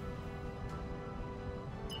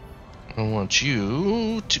 I want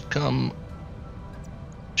you to come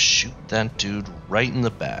shoot that dude right in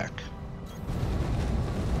the back.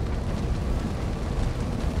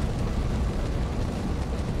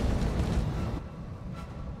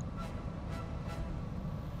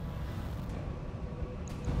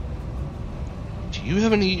 Do you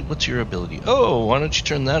have any... What's your ability? Oh, why don't you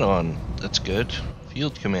turn that on? That's good.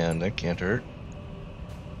 Field command, that can't hurt.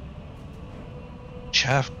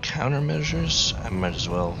 chaff countermeasures? I might as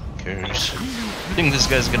well. Who cares? I think this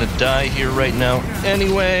guy's gonna die here right now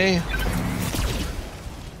anyway.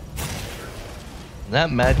 That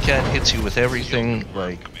Mad Cat hits you with everything,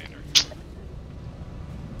 like...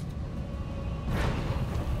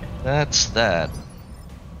 That's that.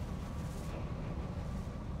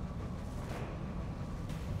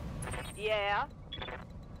 Yeah.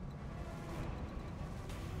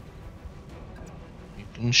 You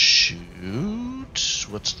can shoot...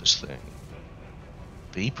 What's this thing?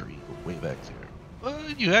 Vapor Eagle way back there.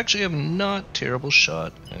 But you actually have a not terrible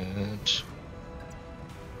shot at...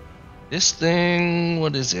 This thing...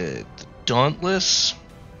 What is it? The Dauntless?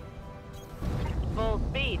 Full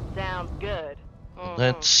speed sounds good.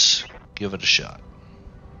 Let's give it a shot.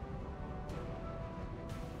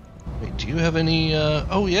 Wait, do you have any,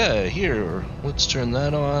 oh yeah, here, let's turn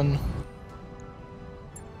that on.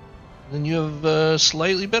 Then you have a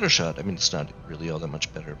slightly better shot. I mean, it's not really all that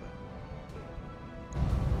much better, but...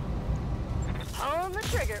 On the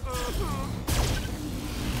trigger.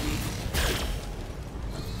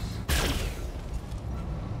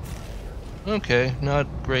 Okay, not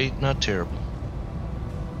great, not terrible.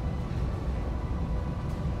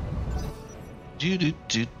 Do do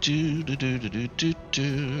do do do do do do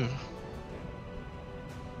do.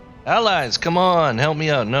 Allies, come on, help me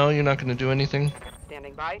out. No, you're not going to do anything.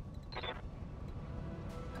 Standing by.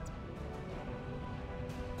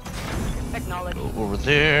 Acknowledge. Go over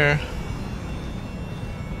there.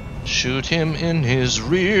 Shoot him in his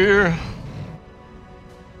rear.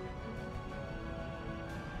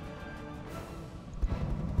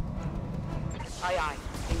 Aye aye.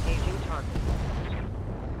 Engaging target.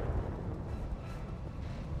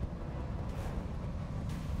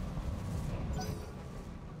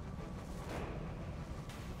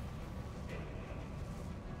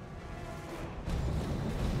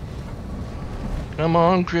 Come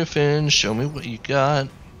on, Griffin, show me what you got.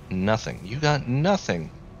 Nothing. You got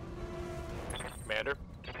nothing. Commander.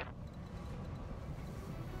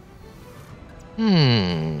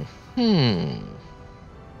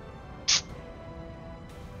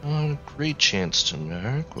 Not a great chance to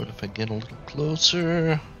narc. What if I get a little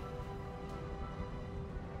closer?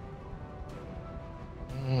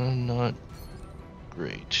 Not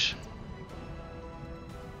great.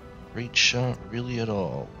 Great shot, really at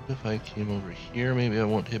all. What if I came over here? Maybe I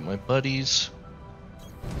won't hit my buddies.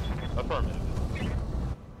 Affirmative.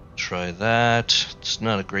 Try that. It's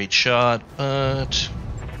not a great shot, but...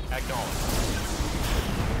 Acknowledge.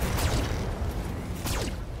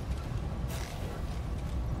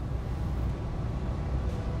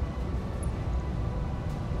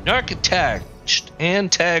 Narc attacked and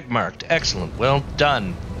tag marked. Excellent. Well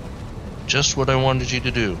done. Just what I wanted you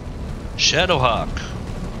to do. Shadowhawk.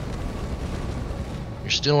 You're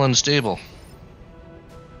still unstable.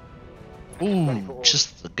 Ooh,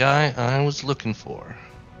 just the guy I was looking for.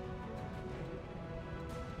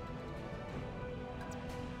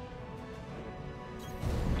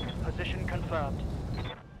 Position confirmed.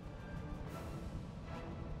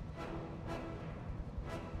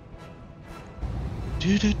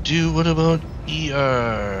 What about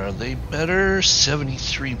ER? Are they better?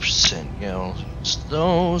 73%. Yeah, I'll use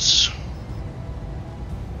those.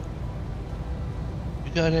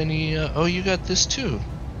 You got any, oh, you got this too.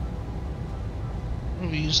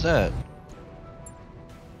 We'll use that.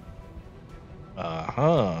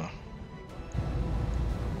 Uh-huh.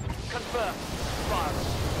 Confirmed. Fire.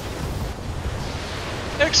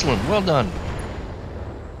 Excellent, well done.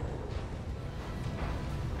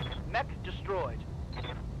 Mech destroyed.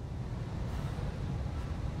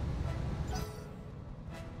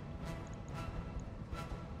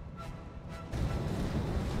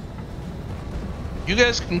 You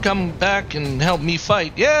guys can come back and help me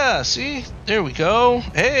fight. Yeah, see? There we go.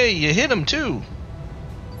 Hey, you hit him too.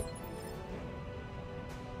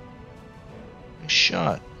 Nice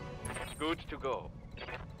shot. Good to go.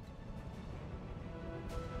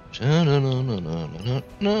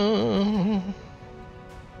 No.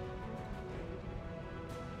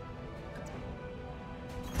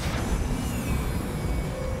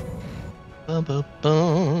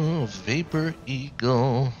 Vapor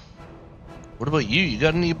Eagle. What about you? You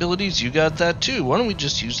got any abilities? You got that too. Why don't we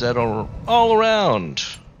just use that all around?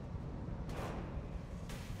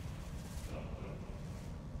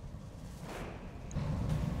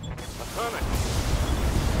 Affirmative.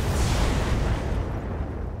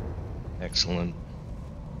 Excellent.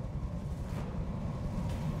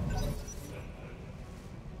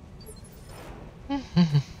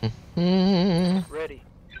 Ready.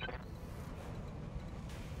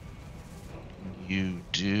 You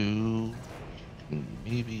do.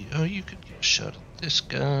 Maybe. Oh, you could get a shot at this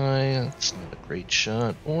guy. That's not a great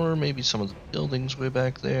shot. Or maybe some of the buildings way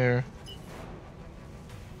back there. A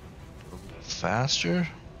little faster.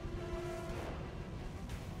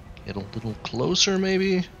 Get a little closer,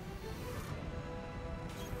 maybe.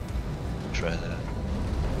 Try that.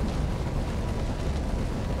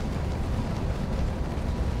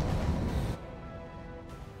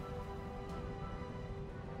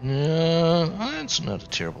 Yeah, that's not a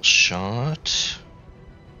terrible shot.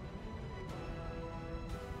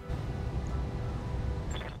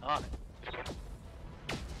 On it.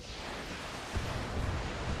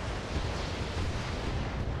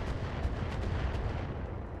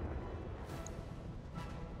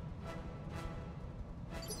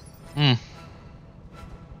 Hmm.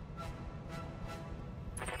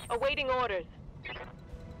 Awaiting orders.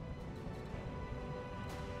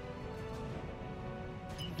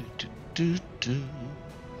 Do.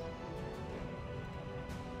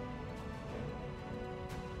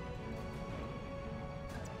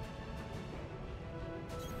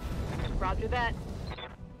 Roger that.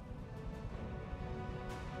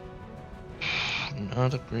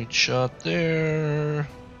 Not a great shot there.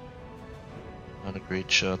 Not a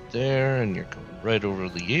great shot there, and you're going right over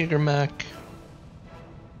the Jägermech.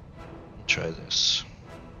 Try this.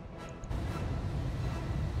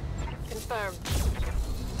 Confirmed.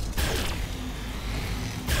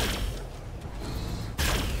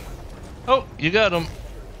 Oh, you got him.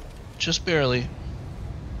 Just barely.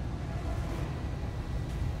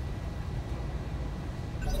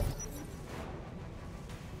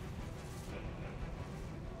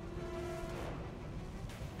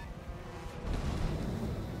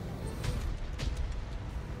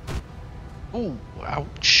 Oh,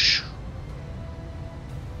 ouch.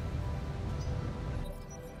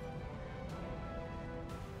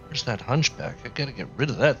 Where's that hunchback? I gotta get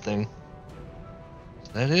rid of that thing. Is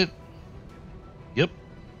that it? Yep.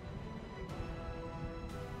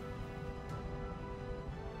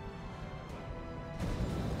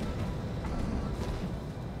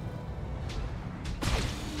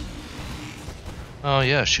 Oh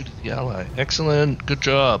yeah, shoot at the ally. Excellent. Good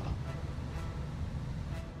job.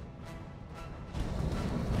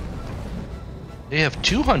 They have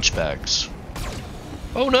two hunchbacks.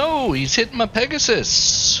 Oh no, he's hitting my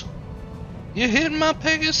Pegasus. You hit my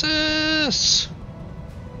Pegasus.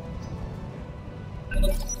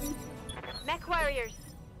 Mech warriors,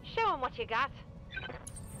 show them what you got.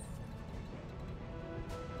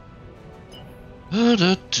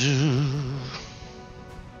 Da-da-do.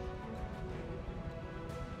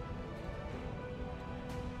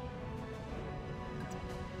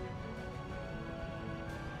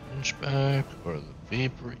 Hunchback or the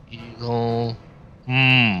Vapor Eagle.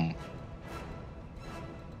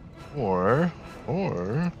 Or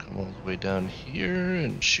come all the way down here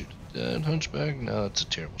and shoot at that hunchback. No, it's a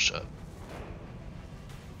terrible shot.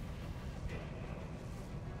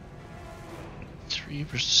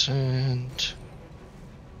 %.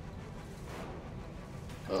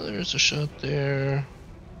 Oh, there's a shot there.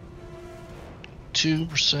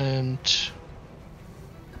 2%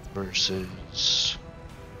 versus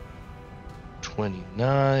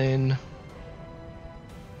 29.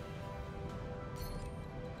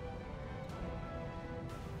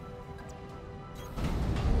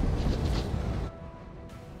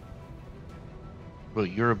 What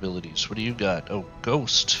about your abilities? What do you got? Oh,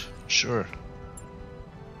 Ghost. Sure.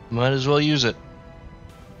 Might as well use it.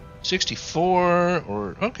 64,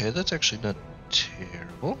 or... Okay, that's actually not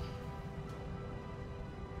terrible.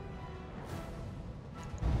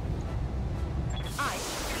 Aye.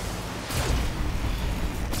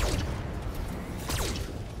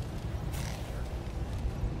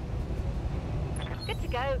 Good to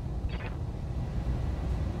go.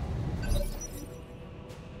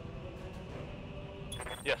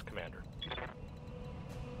 Yes, Commander.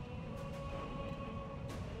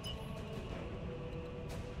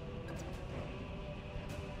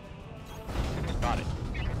 Got it.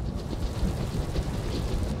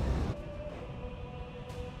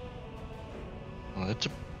 Well, that's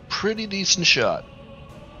a pretty decent shot.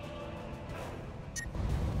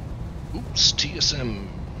 Oops, TSM.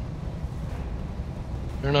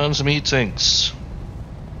 Turn on some heat sinks.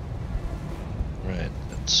 Right,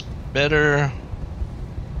 that's better.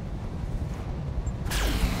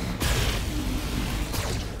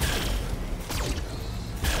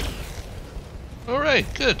 Alright,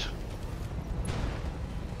 good.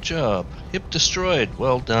 Job. Hip destroyed.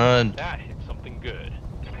 Well done. That hit something good.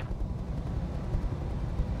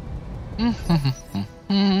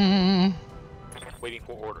 Waiting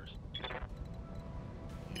for orders.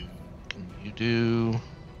 Can you do...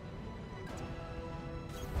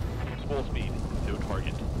 full speed. No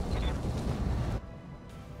target.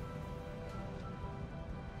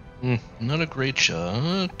 Not a great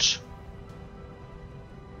shot.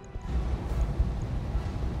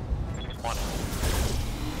 On it.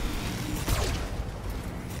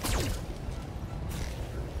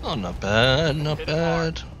 Oh, not bad, not Hit it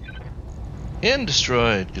hard. bad. And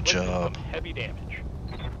destroyed. Good Inflicted job. some heavy damage.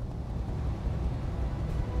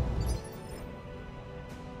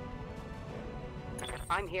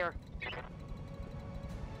 I'm here.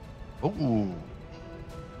 Oh.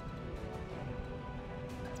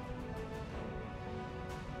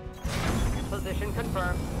 Position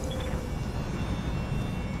confirmed.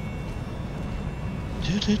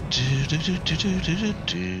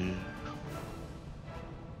 Do-do-do-do-do-do-do-do-do.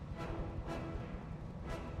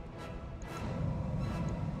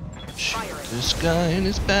 Shoot Firing. this guy in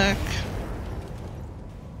his back.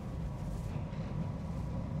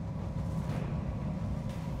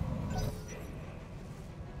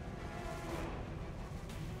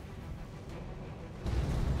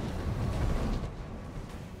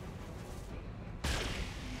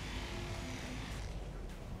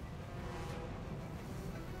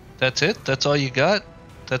 That's it? That's all you got?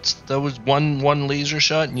 That was one laser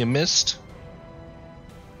shot and you missed?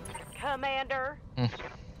 Commander. Hmm.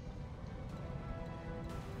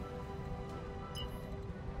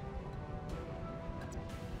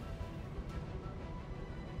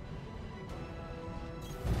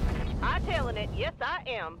 I'm telling it. Yes, I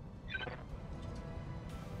am.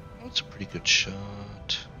 That's a pretty good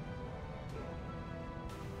shot.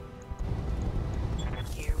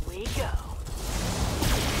 Here we go.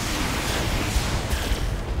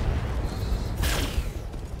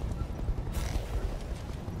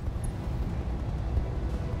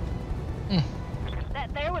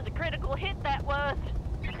 That there was a critical hit, that was.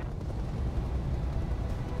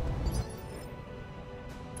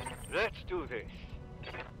 Let's do this.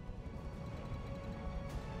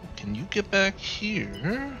 Can you get back here?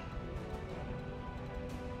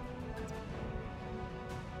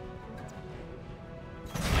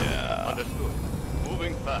 Yeah. Understood.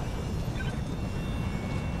 Moving fast.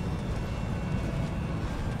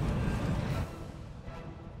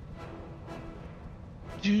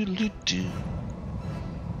 Doodle-doo.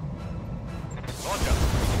 Launch up.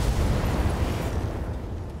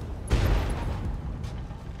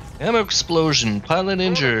 Ammo explosion. Pilot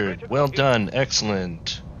injured. Well done.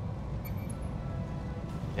 Excellent.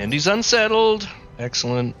 And he's unsettled.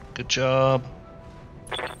 Excellent. Good job.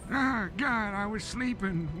 Ah, God, I was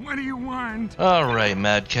sleeping. What do you want? Alright,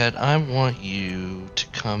 Mad Cat. I want you to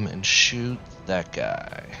come and shoot that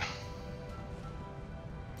guy.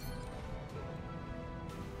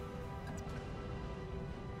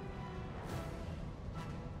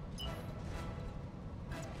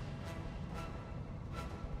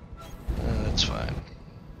 That's fine.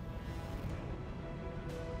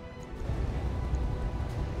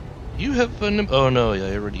 You have an... Oh no, yeah,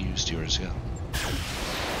 I already used yours, yeah.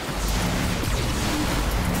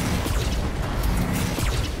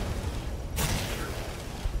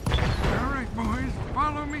 All right, boys,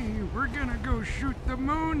 follow me. We're gonna go shoot the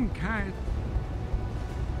moon kite.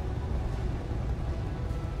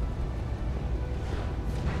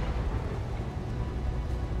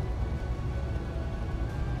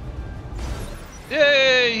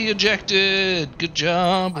 Yay! He ejected! Good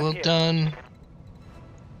job, well here. done.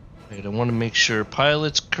 Wait, I want to make sure.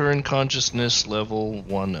 Pilot's current consciousness level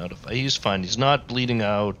 1 out of 5. He's fine, he's not bleeding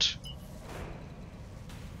out.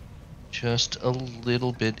 Just a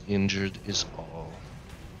little bit injured is all.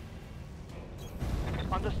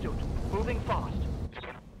 Understood. Moving fast.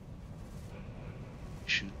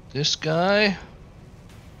 Shoot this guy.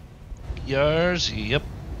 Yars, yep.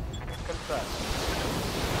 Confirmed.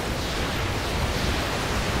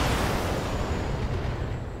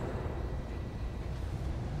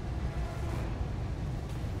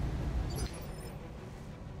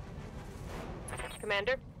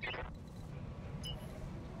 Commander.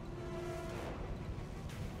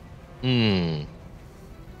 Hmm.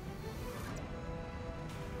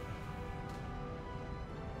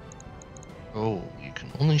 Oh, you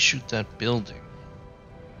can only shoot that building.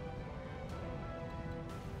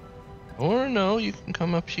 Or no, you can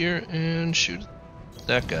come up here and shoot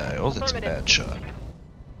that guy. Oh, that's a bad shot.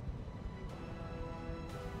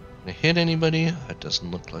 Gonna hit anybody? That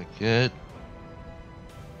doesn't look like it.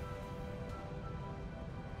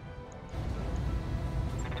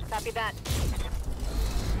 Copy that.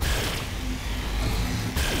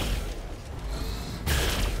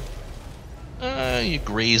 You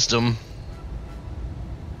grazed him.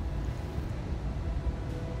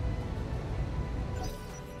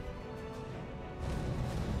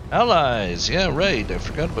 Allies, yeah, right. I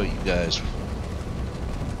forgot about you guys.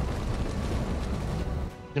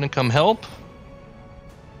 Gonna come help?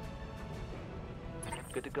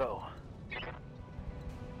 Good to go.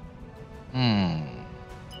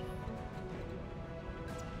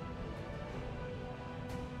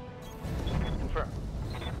 Confirm.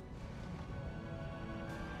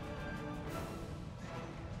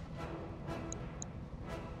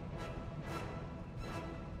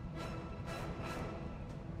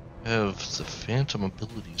 Have the phantom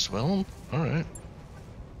abilities. Well, alright.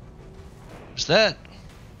 Who's that?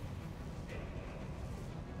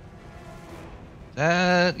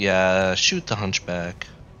 That, yeah, shoot the hunchback.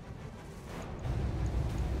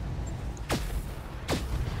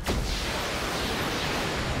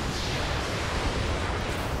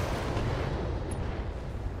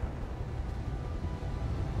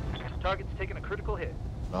 Target's taking a critical hit.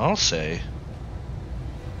 I'll say.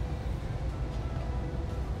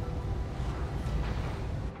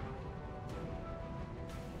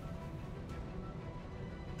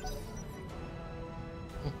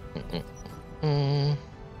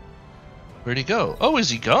 Where'd he go? Oh, is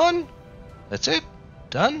he gone? That's it?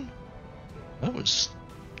 Done? That was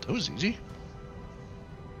easy.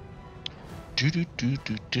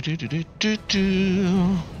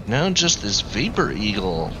 Now just this Vapor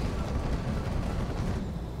Eagle.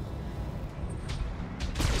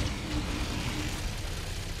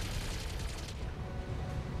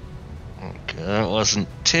 Okay, that wasn't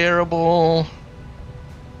terrible.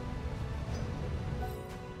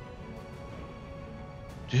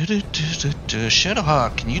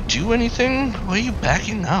 Shadowhawk, can you do anything? Why are you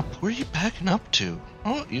backing up? Where are you backing up to?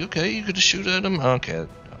 Oh, you okay? You could shoot at him? Okay.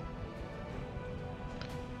 No.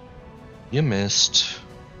 You missed.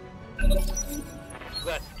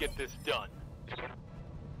 Let's get this done.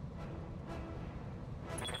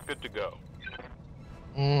 Good to go.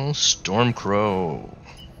 Oh, Stormcrow.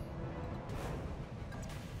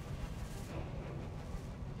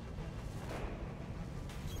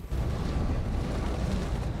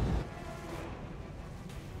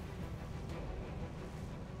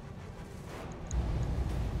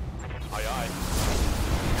 Aye, aye.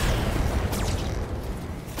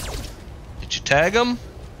 Did you tag him?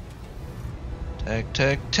 Tag,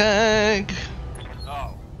 tag, tag.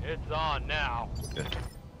 Oh, it's on now. Good.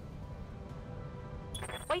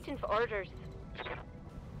 Waiting for orders.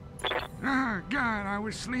 Ah, God, I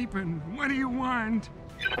was sleeping. What do you want?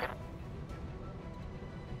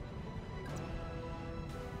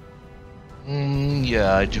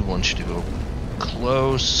 Yeah, I do want you to go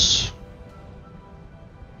close.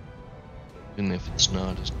 Even if it's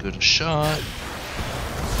not as good a shot.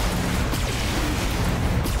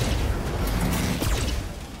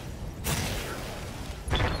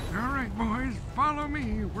 All right, boys, follow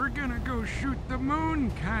me. We're gonna go shoot the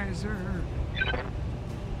moon, Kaiser.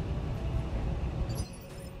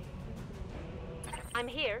 I'm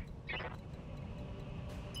here.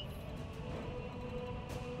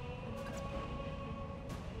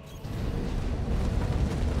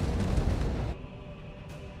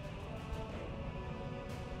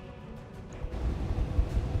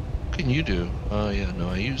 What can you do? Oh, yeah, no,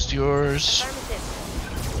 I used yours. Affirmative.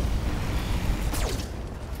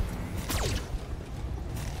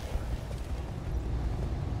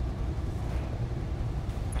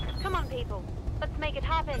 Come on, people. Let's make it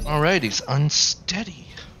happen. Alright, he's unsteady.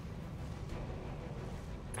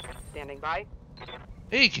 Standing by.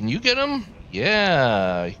 Hey, can you get him?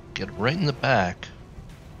 Yeah, get right in the back.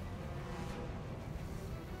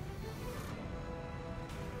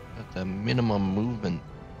 Got the minimum movement.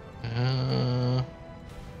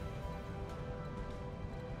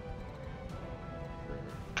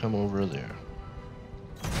 Come over there.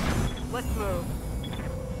 Let's move.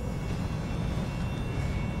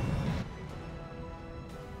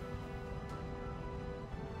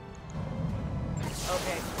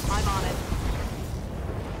 Okay, I'm on it.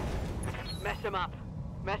 Mess him up.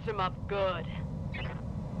 Mess him up good.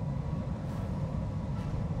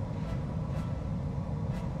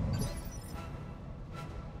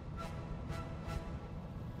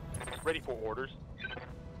 Ready for orders.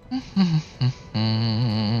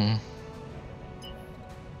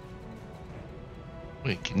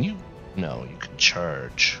 Wait, can you? No, you can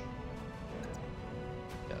charge.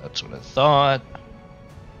 Yeah, that's what I thought.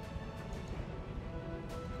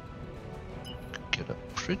 Could get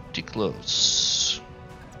up pretty close.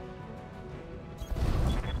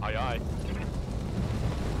 Aye, aye.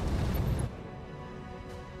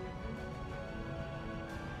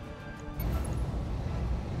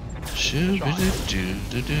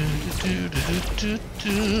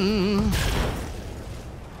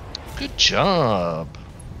 Good job.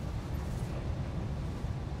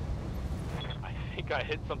 think I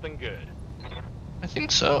hit something good. I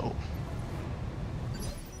think so.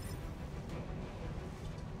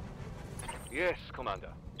 Yes, Commander.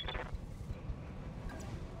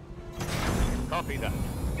 Copy that.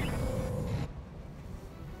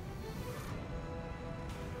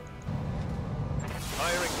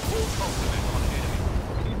 Firing full complement on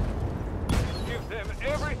enemy. Give them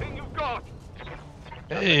everything you've got.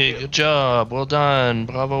 Hey, good job. Well done.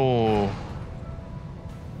 Bravo.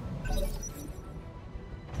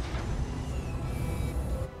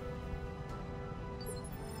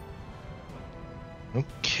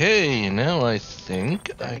 Okay, now I think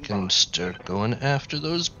I can start going after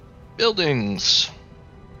those buildings.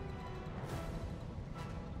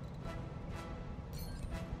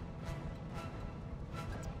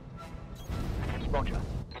 Roger.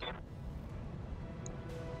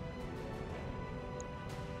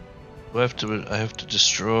 I have to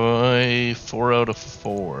destroy 4 out of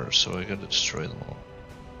 4, so I gotta destroy them all.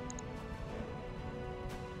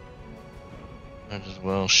 Might as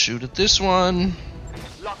well shoot at this one.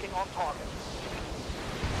 Locking on target.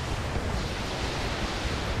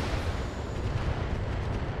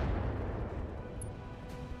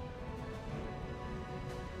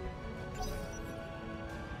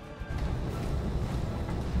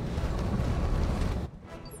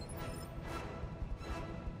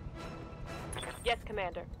 Yes,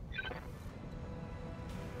 Commander.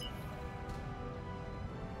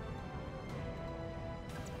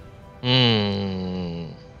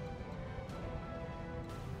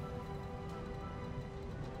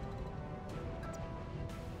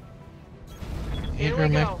 Here we Jaeger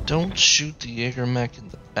go. mech, don't shoot the Jaeger mech in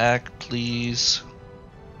the back, please.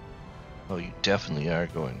 Oh, you definitely are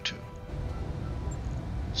going to.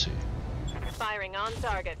 Let's see. Firing on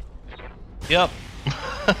target. Yep.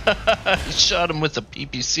 Shot him with a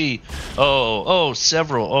PPC. Oh,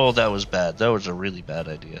 several. Oh, that was bad. That was a really bad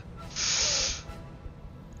idea.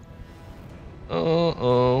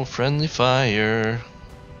 Oh, friendly fire.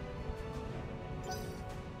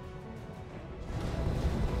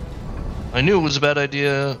 I knew it was a bad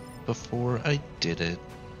idea before I did it.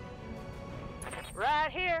 Right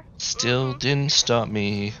here. Still didn't stop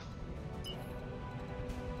me.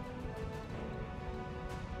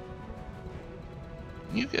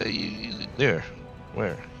 You there.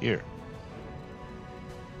 Where? Here.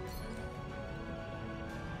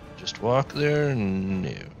 Just walk there? No.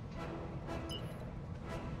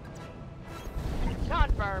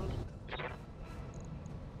 Confirmed.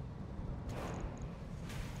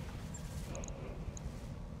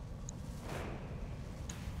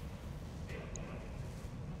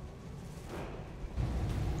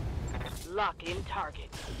 Lock in target.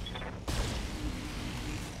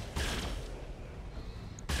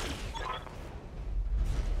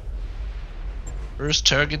 First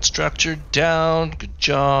target structure down. Good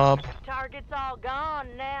job. Target's all gone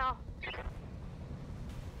now.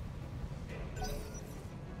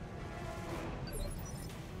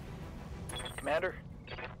 Commander?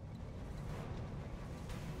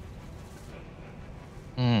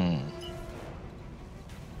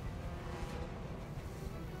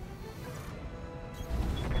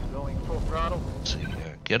 Going full throttle. Let's see.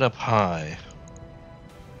 Get up high.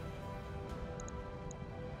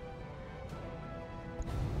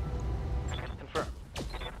 Confirm.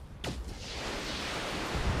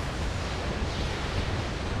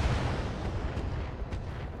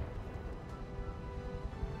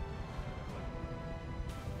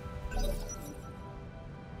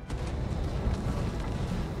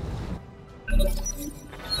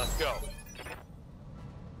 Let's go.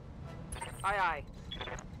 Aye, aye.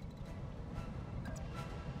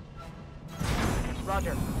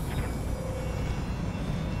 Roger.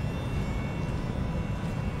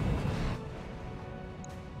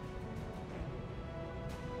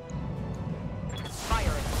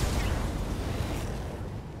 Firing.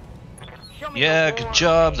 Show me Yeah, the good war.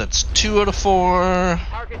 job. That's 2 out of 4.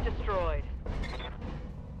 Target destroyed.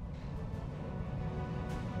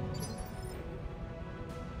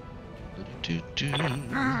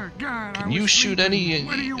 Ah, God, I Can you was shoot any? sleeping.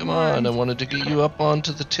 What do you Come want? on, I wanted to get you up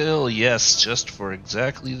onto the till. Yes, just for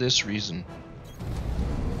exactly this reason.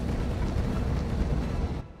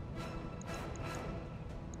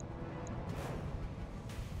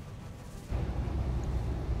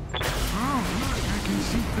 Oh, look, I can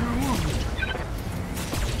see through them.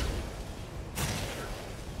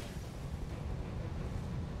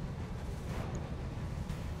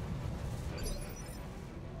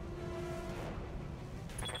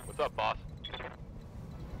 What's up, boss?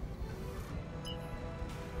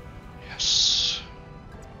 Yes.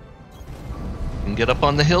 Can get up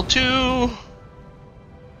on the hill too.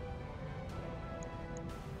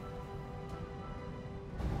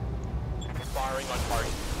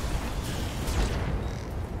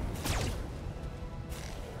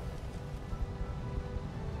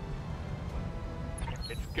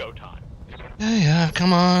 It's go time. Yeah,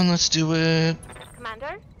 come on, let's do it.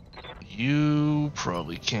 Commander? You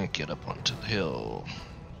probably can't get up onto the hill.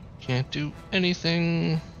 Can't do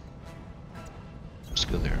anything. Let's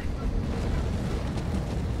go there.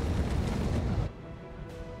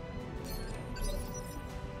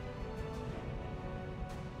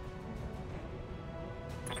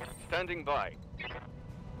 Standing by.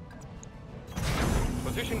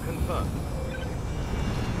 Position confirmed.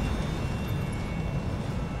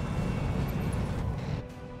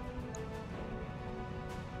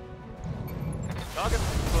 Target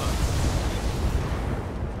confirmed.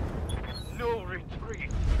 No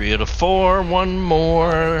retreat. 3 out of 4, one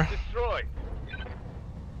more. Destroyed.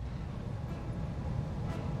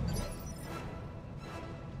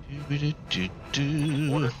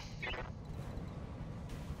 Do-do-do-do.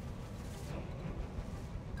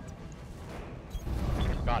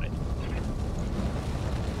 Got it.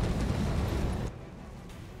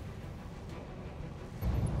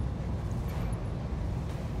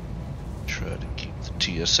 Try to keep the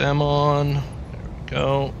TSM on. There we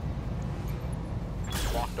go.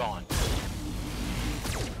 Locked on.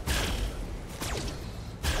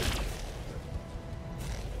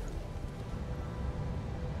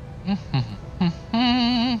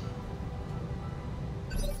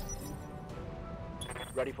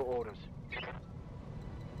 Ready for orders.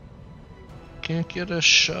 Can't get a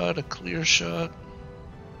shot, a clear shot.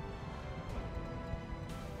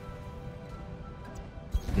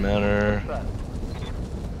 Matter. Set.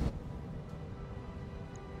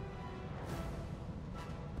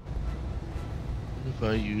 If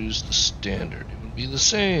I use the standard, it would be the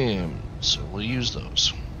same. So we'll use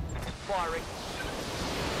those. Firing.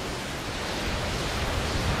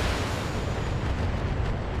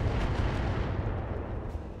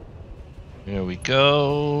 There we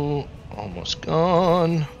go. Almost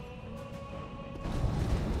gone.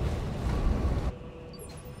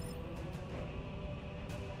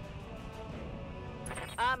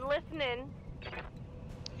 I'm listening.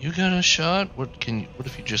 You got a shot? What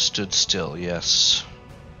if you just stood still? Yes.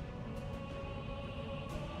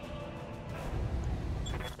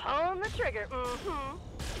 Pulling the trigger. Mm-hmm.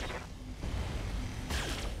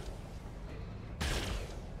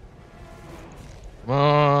 Come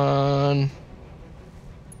on.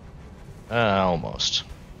 Almost.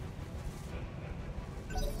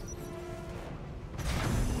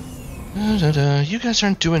 You guys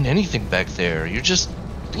aren't doing anything back there. You're just...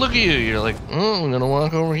 Look at you. You're like, oh, I'm gonna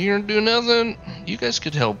walk over here and do nothing. You guys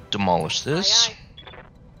could help demolish this. Aye,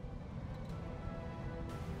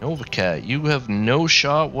 Novacat, you have no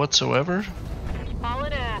shot whatsoever? aye.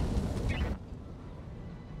 Hauling ass.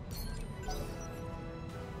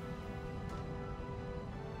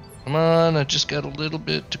 Come on, I just got a little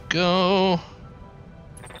bit to go.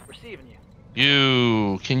 Receiving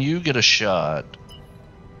you. Can you get a shot?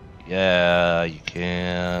 Yeah, you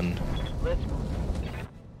can. Let's move.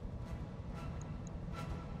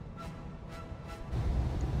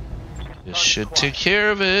 This should take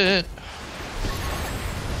care of it.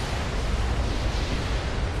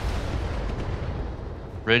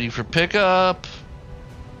 Ready for pickup.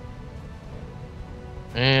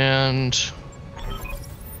 And...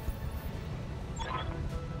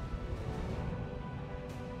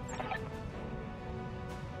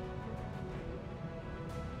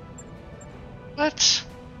 What?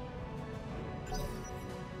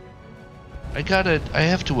 I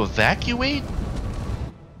have to evacuate?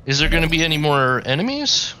 Is there gonna be any more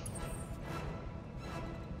enemies?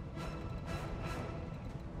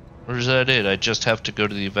 Or is that it? I just have to go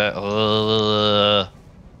to the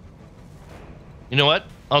You know what?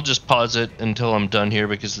 I'll just pause it until I'm done here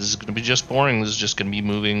because this is gonna be just boring. This is just gonna be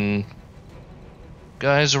moving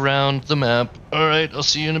guys around the map. Alright, I'll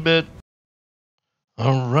see you in a bit.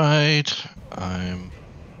 Alright, I'm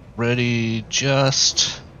ready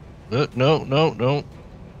just... no.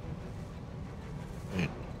 Wait.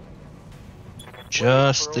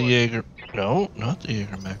 Just the Jaeger... No, not the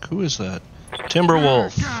Jaeger mech. Who is that?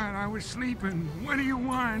 Timberwolf. Oh, God, I was sleeping. What do you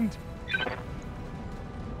want?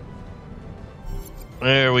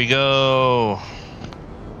 There we go.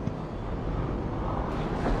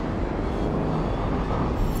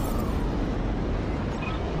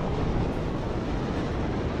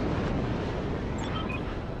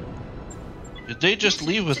 Did they just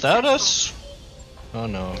leave without us? Oh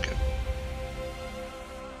no, okay.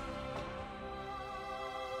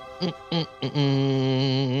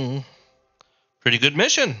 Pretty good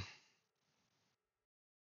mission.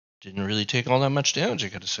 Didn't really take all that much damage, I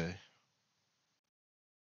gotta say.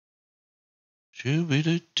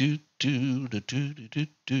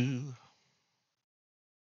 Shoo-be-doo-doo-doo-doo-doo-doo-doo.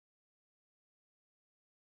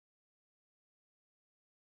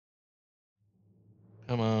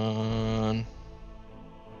 Come on.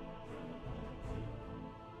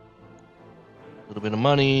 A little bit of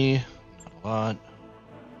money. Not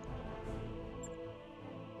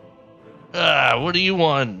a lot. What do you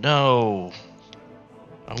want? No.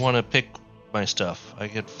 I want to pick my stuff. I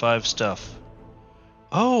get 5 stuff.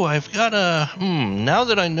 Oh, I've got a... now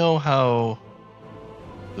that I know how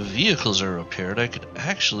the vehicles are repaired, I could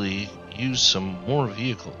actually use some more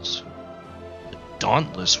vehicles. The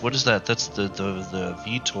Dauntless, what is that? That's the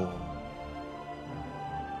VTOL.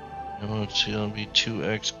 No, it's gonna be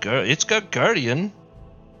 2X. It's got Guardian.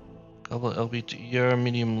 Couple LBTR,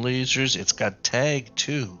 medium lasers. It's got Tag,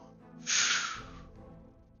 too.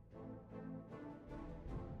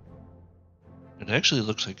 It actually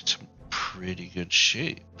looks like it's in pretty good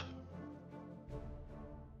shape.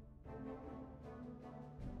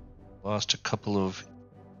 Lost a couple of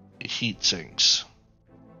heat sinks.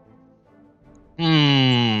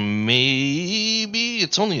 Maybe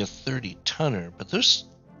it's only a 30-tonner, but those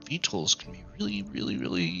VTOLs can be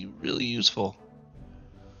really useful.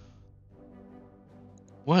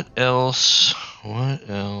 What else? What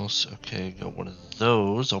else? Okay, got one of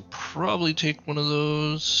those. I'll probably take one of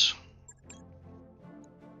those.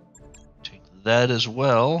 Take that as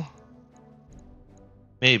well.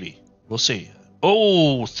 Maybe. We'll see.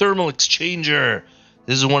 Oh, thermal exchanger.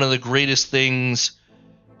 This is one of the greatest things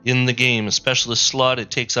in the game. A specialist slot. It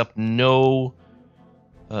takes up no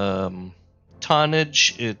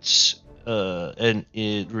tonnage. And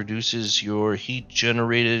it reduces your heat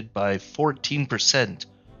generated by 14%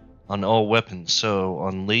 on all weapons. So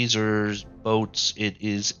on lasers, boats, it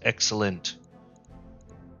is excellent.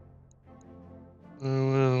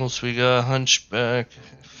 What else we got? Hunchback.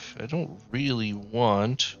 I don't really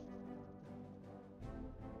want.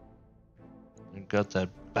 We've got that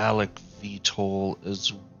Balak VTOL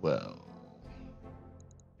as well.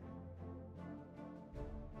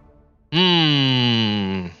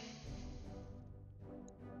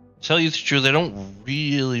 Tell you the truth, I don't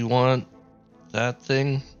really want that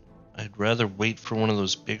thing. I'd rather wait for one of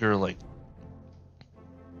those bigger, like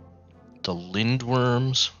the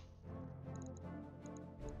lindworms.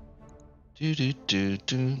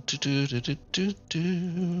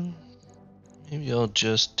 Maybe I'll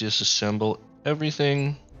just disassemble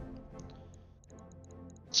everything.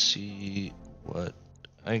 Let's see what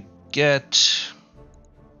I get.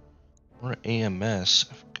 More AMS.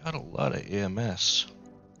 I've got a lot of AMS.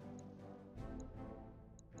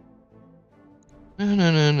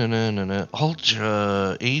 No.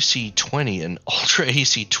 Ultra AC-20 and Ultra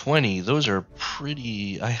AC-20. Those are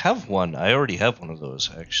pretty... I have one. I already have one of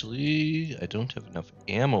those, actually. I don't have enough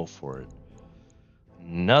ammo for it.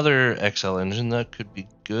 Another XL engine. That could be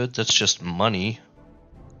good. That's just money.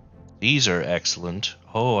 These are excellent.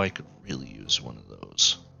 Oh, I could really use one of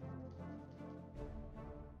those.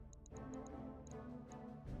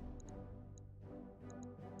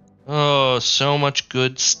 Oh, so much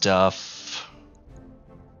good stuff.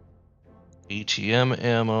 ATM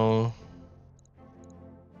ammo.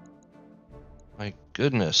 My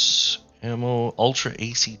goodness. Ammo. Ultra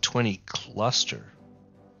AC-20 cluster.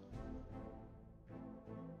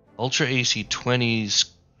 Ultra AC-20s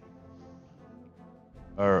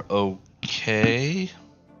are okay.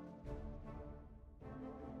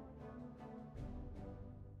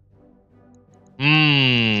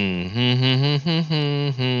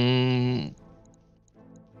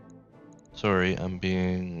 Sorry, I'm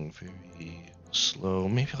being very slow.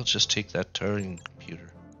 Maybe I'll just take that turning computer.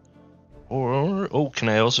 Or, oh, can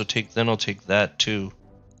I also take, then I'll take that too.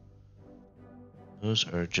 Those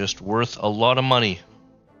are just worth a lot of money.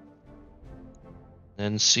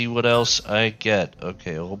 Then see what else I get.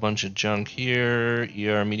 Okay, a whole bunch of junk here.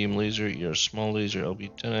 ER medium laser, ER small laser,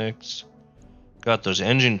 LB10X. Got those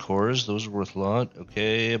engine cores, those are worth a lot.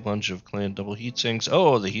 Okay, a bunch of clan double heat sinks.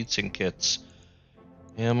 Oh, the heatsink kits.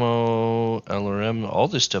 Ammo, LRM, all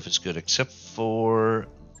this stuff is good except for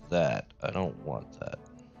that. I don't want that.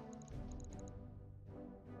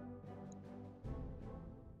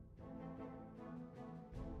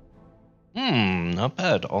 Not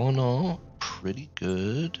bad. All in all, pretty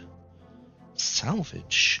good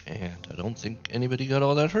salvage, and I don't think anybody got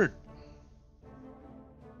all that hurt.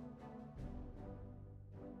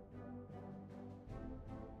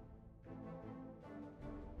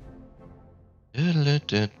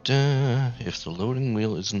 If the loading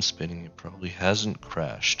wheel isn't spinning, it probably hasn't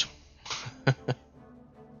crashed. I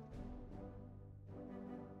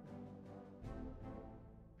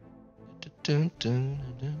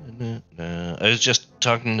was just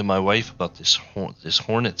talking to my wife about this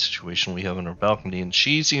hornet situation we have on our balcony, and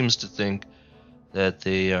she seems to think that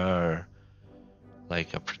they are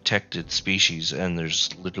like a protected species, and there's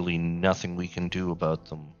literally nothing we can do about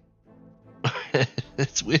them.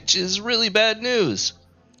 Which is really bad news,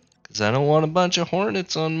 because I don't want a bunch of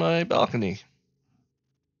hornets on my balcony.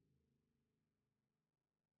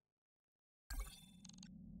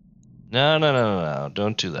 No,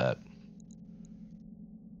 don't do that.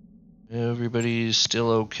 Everybody's still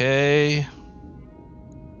okay.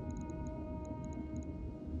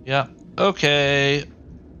 Yeah, okay.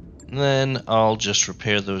 Then I'll just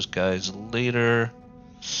repair those guys later.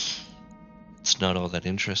 It's not all that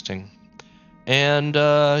interesting. And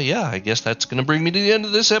yeah, I guess that's going to bring me to the end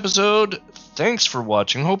of this episode. Thanks for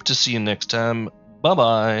watching. Hope to see you next time.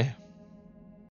 Bye-bye.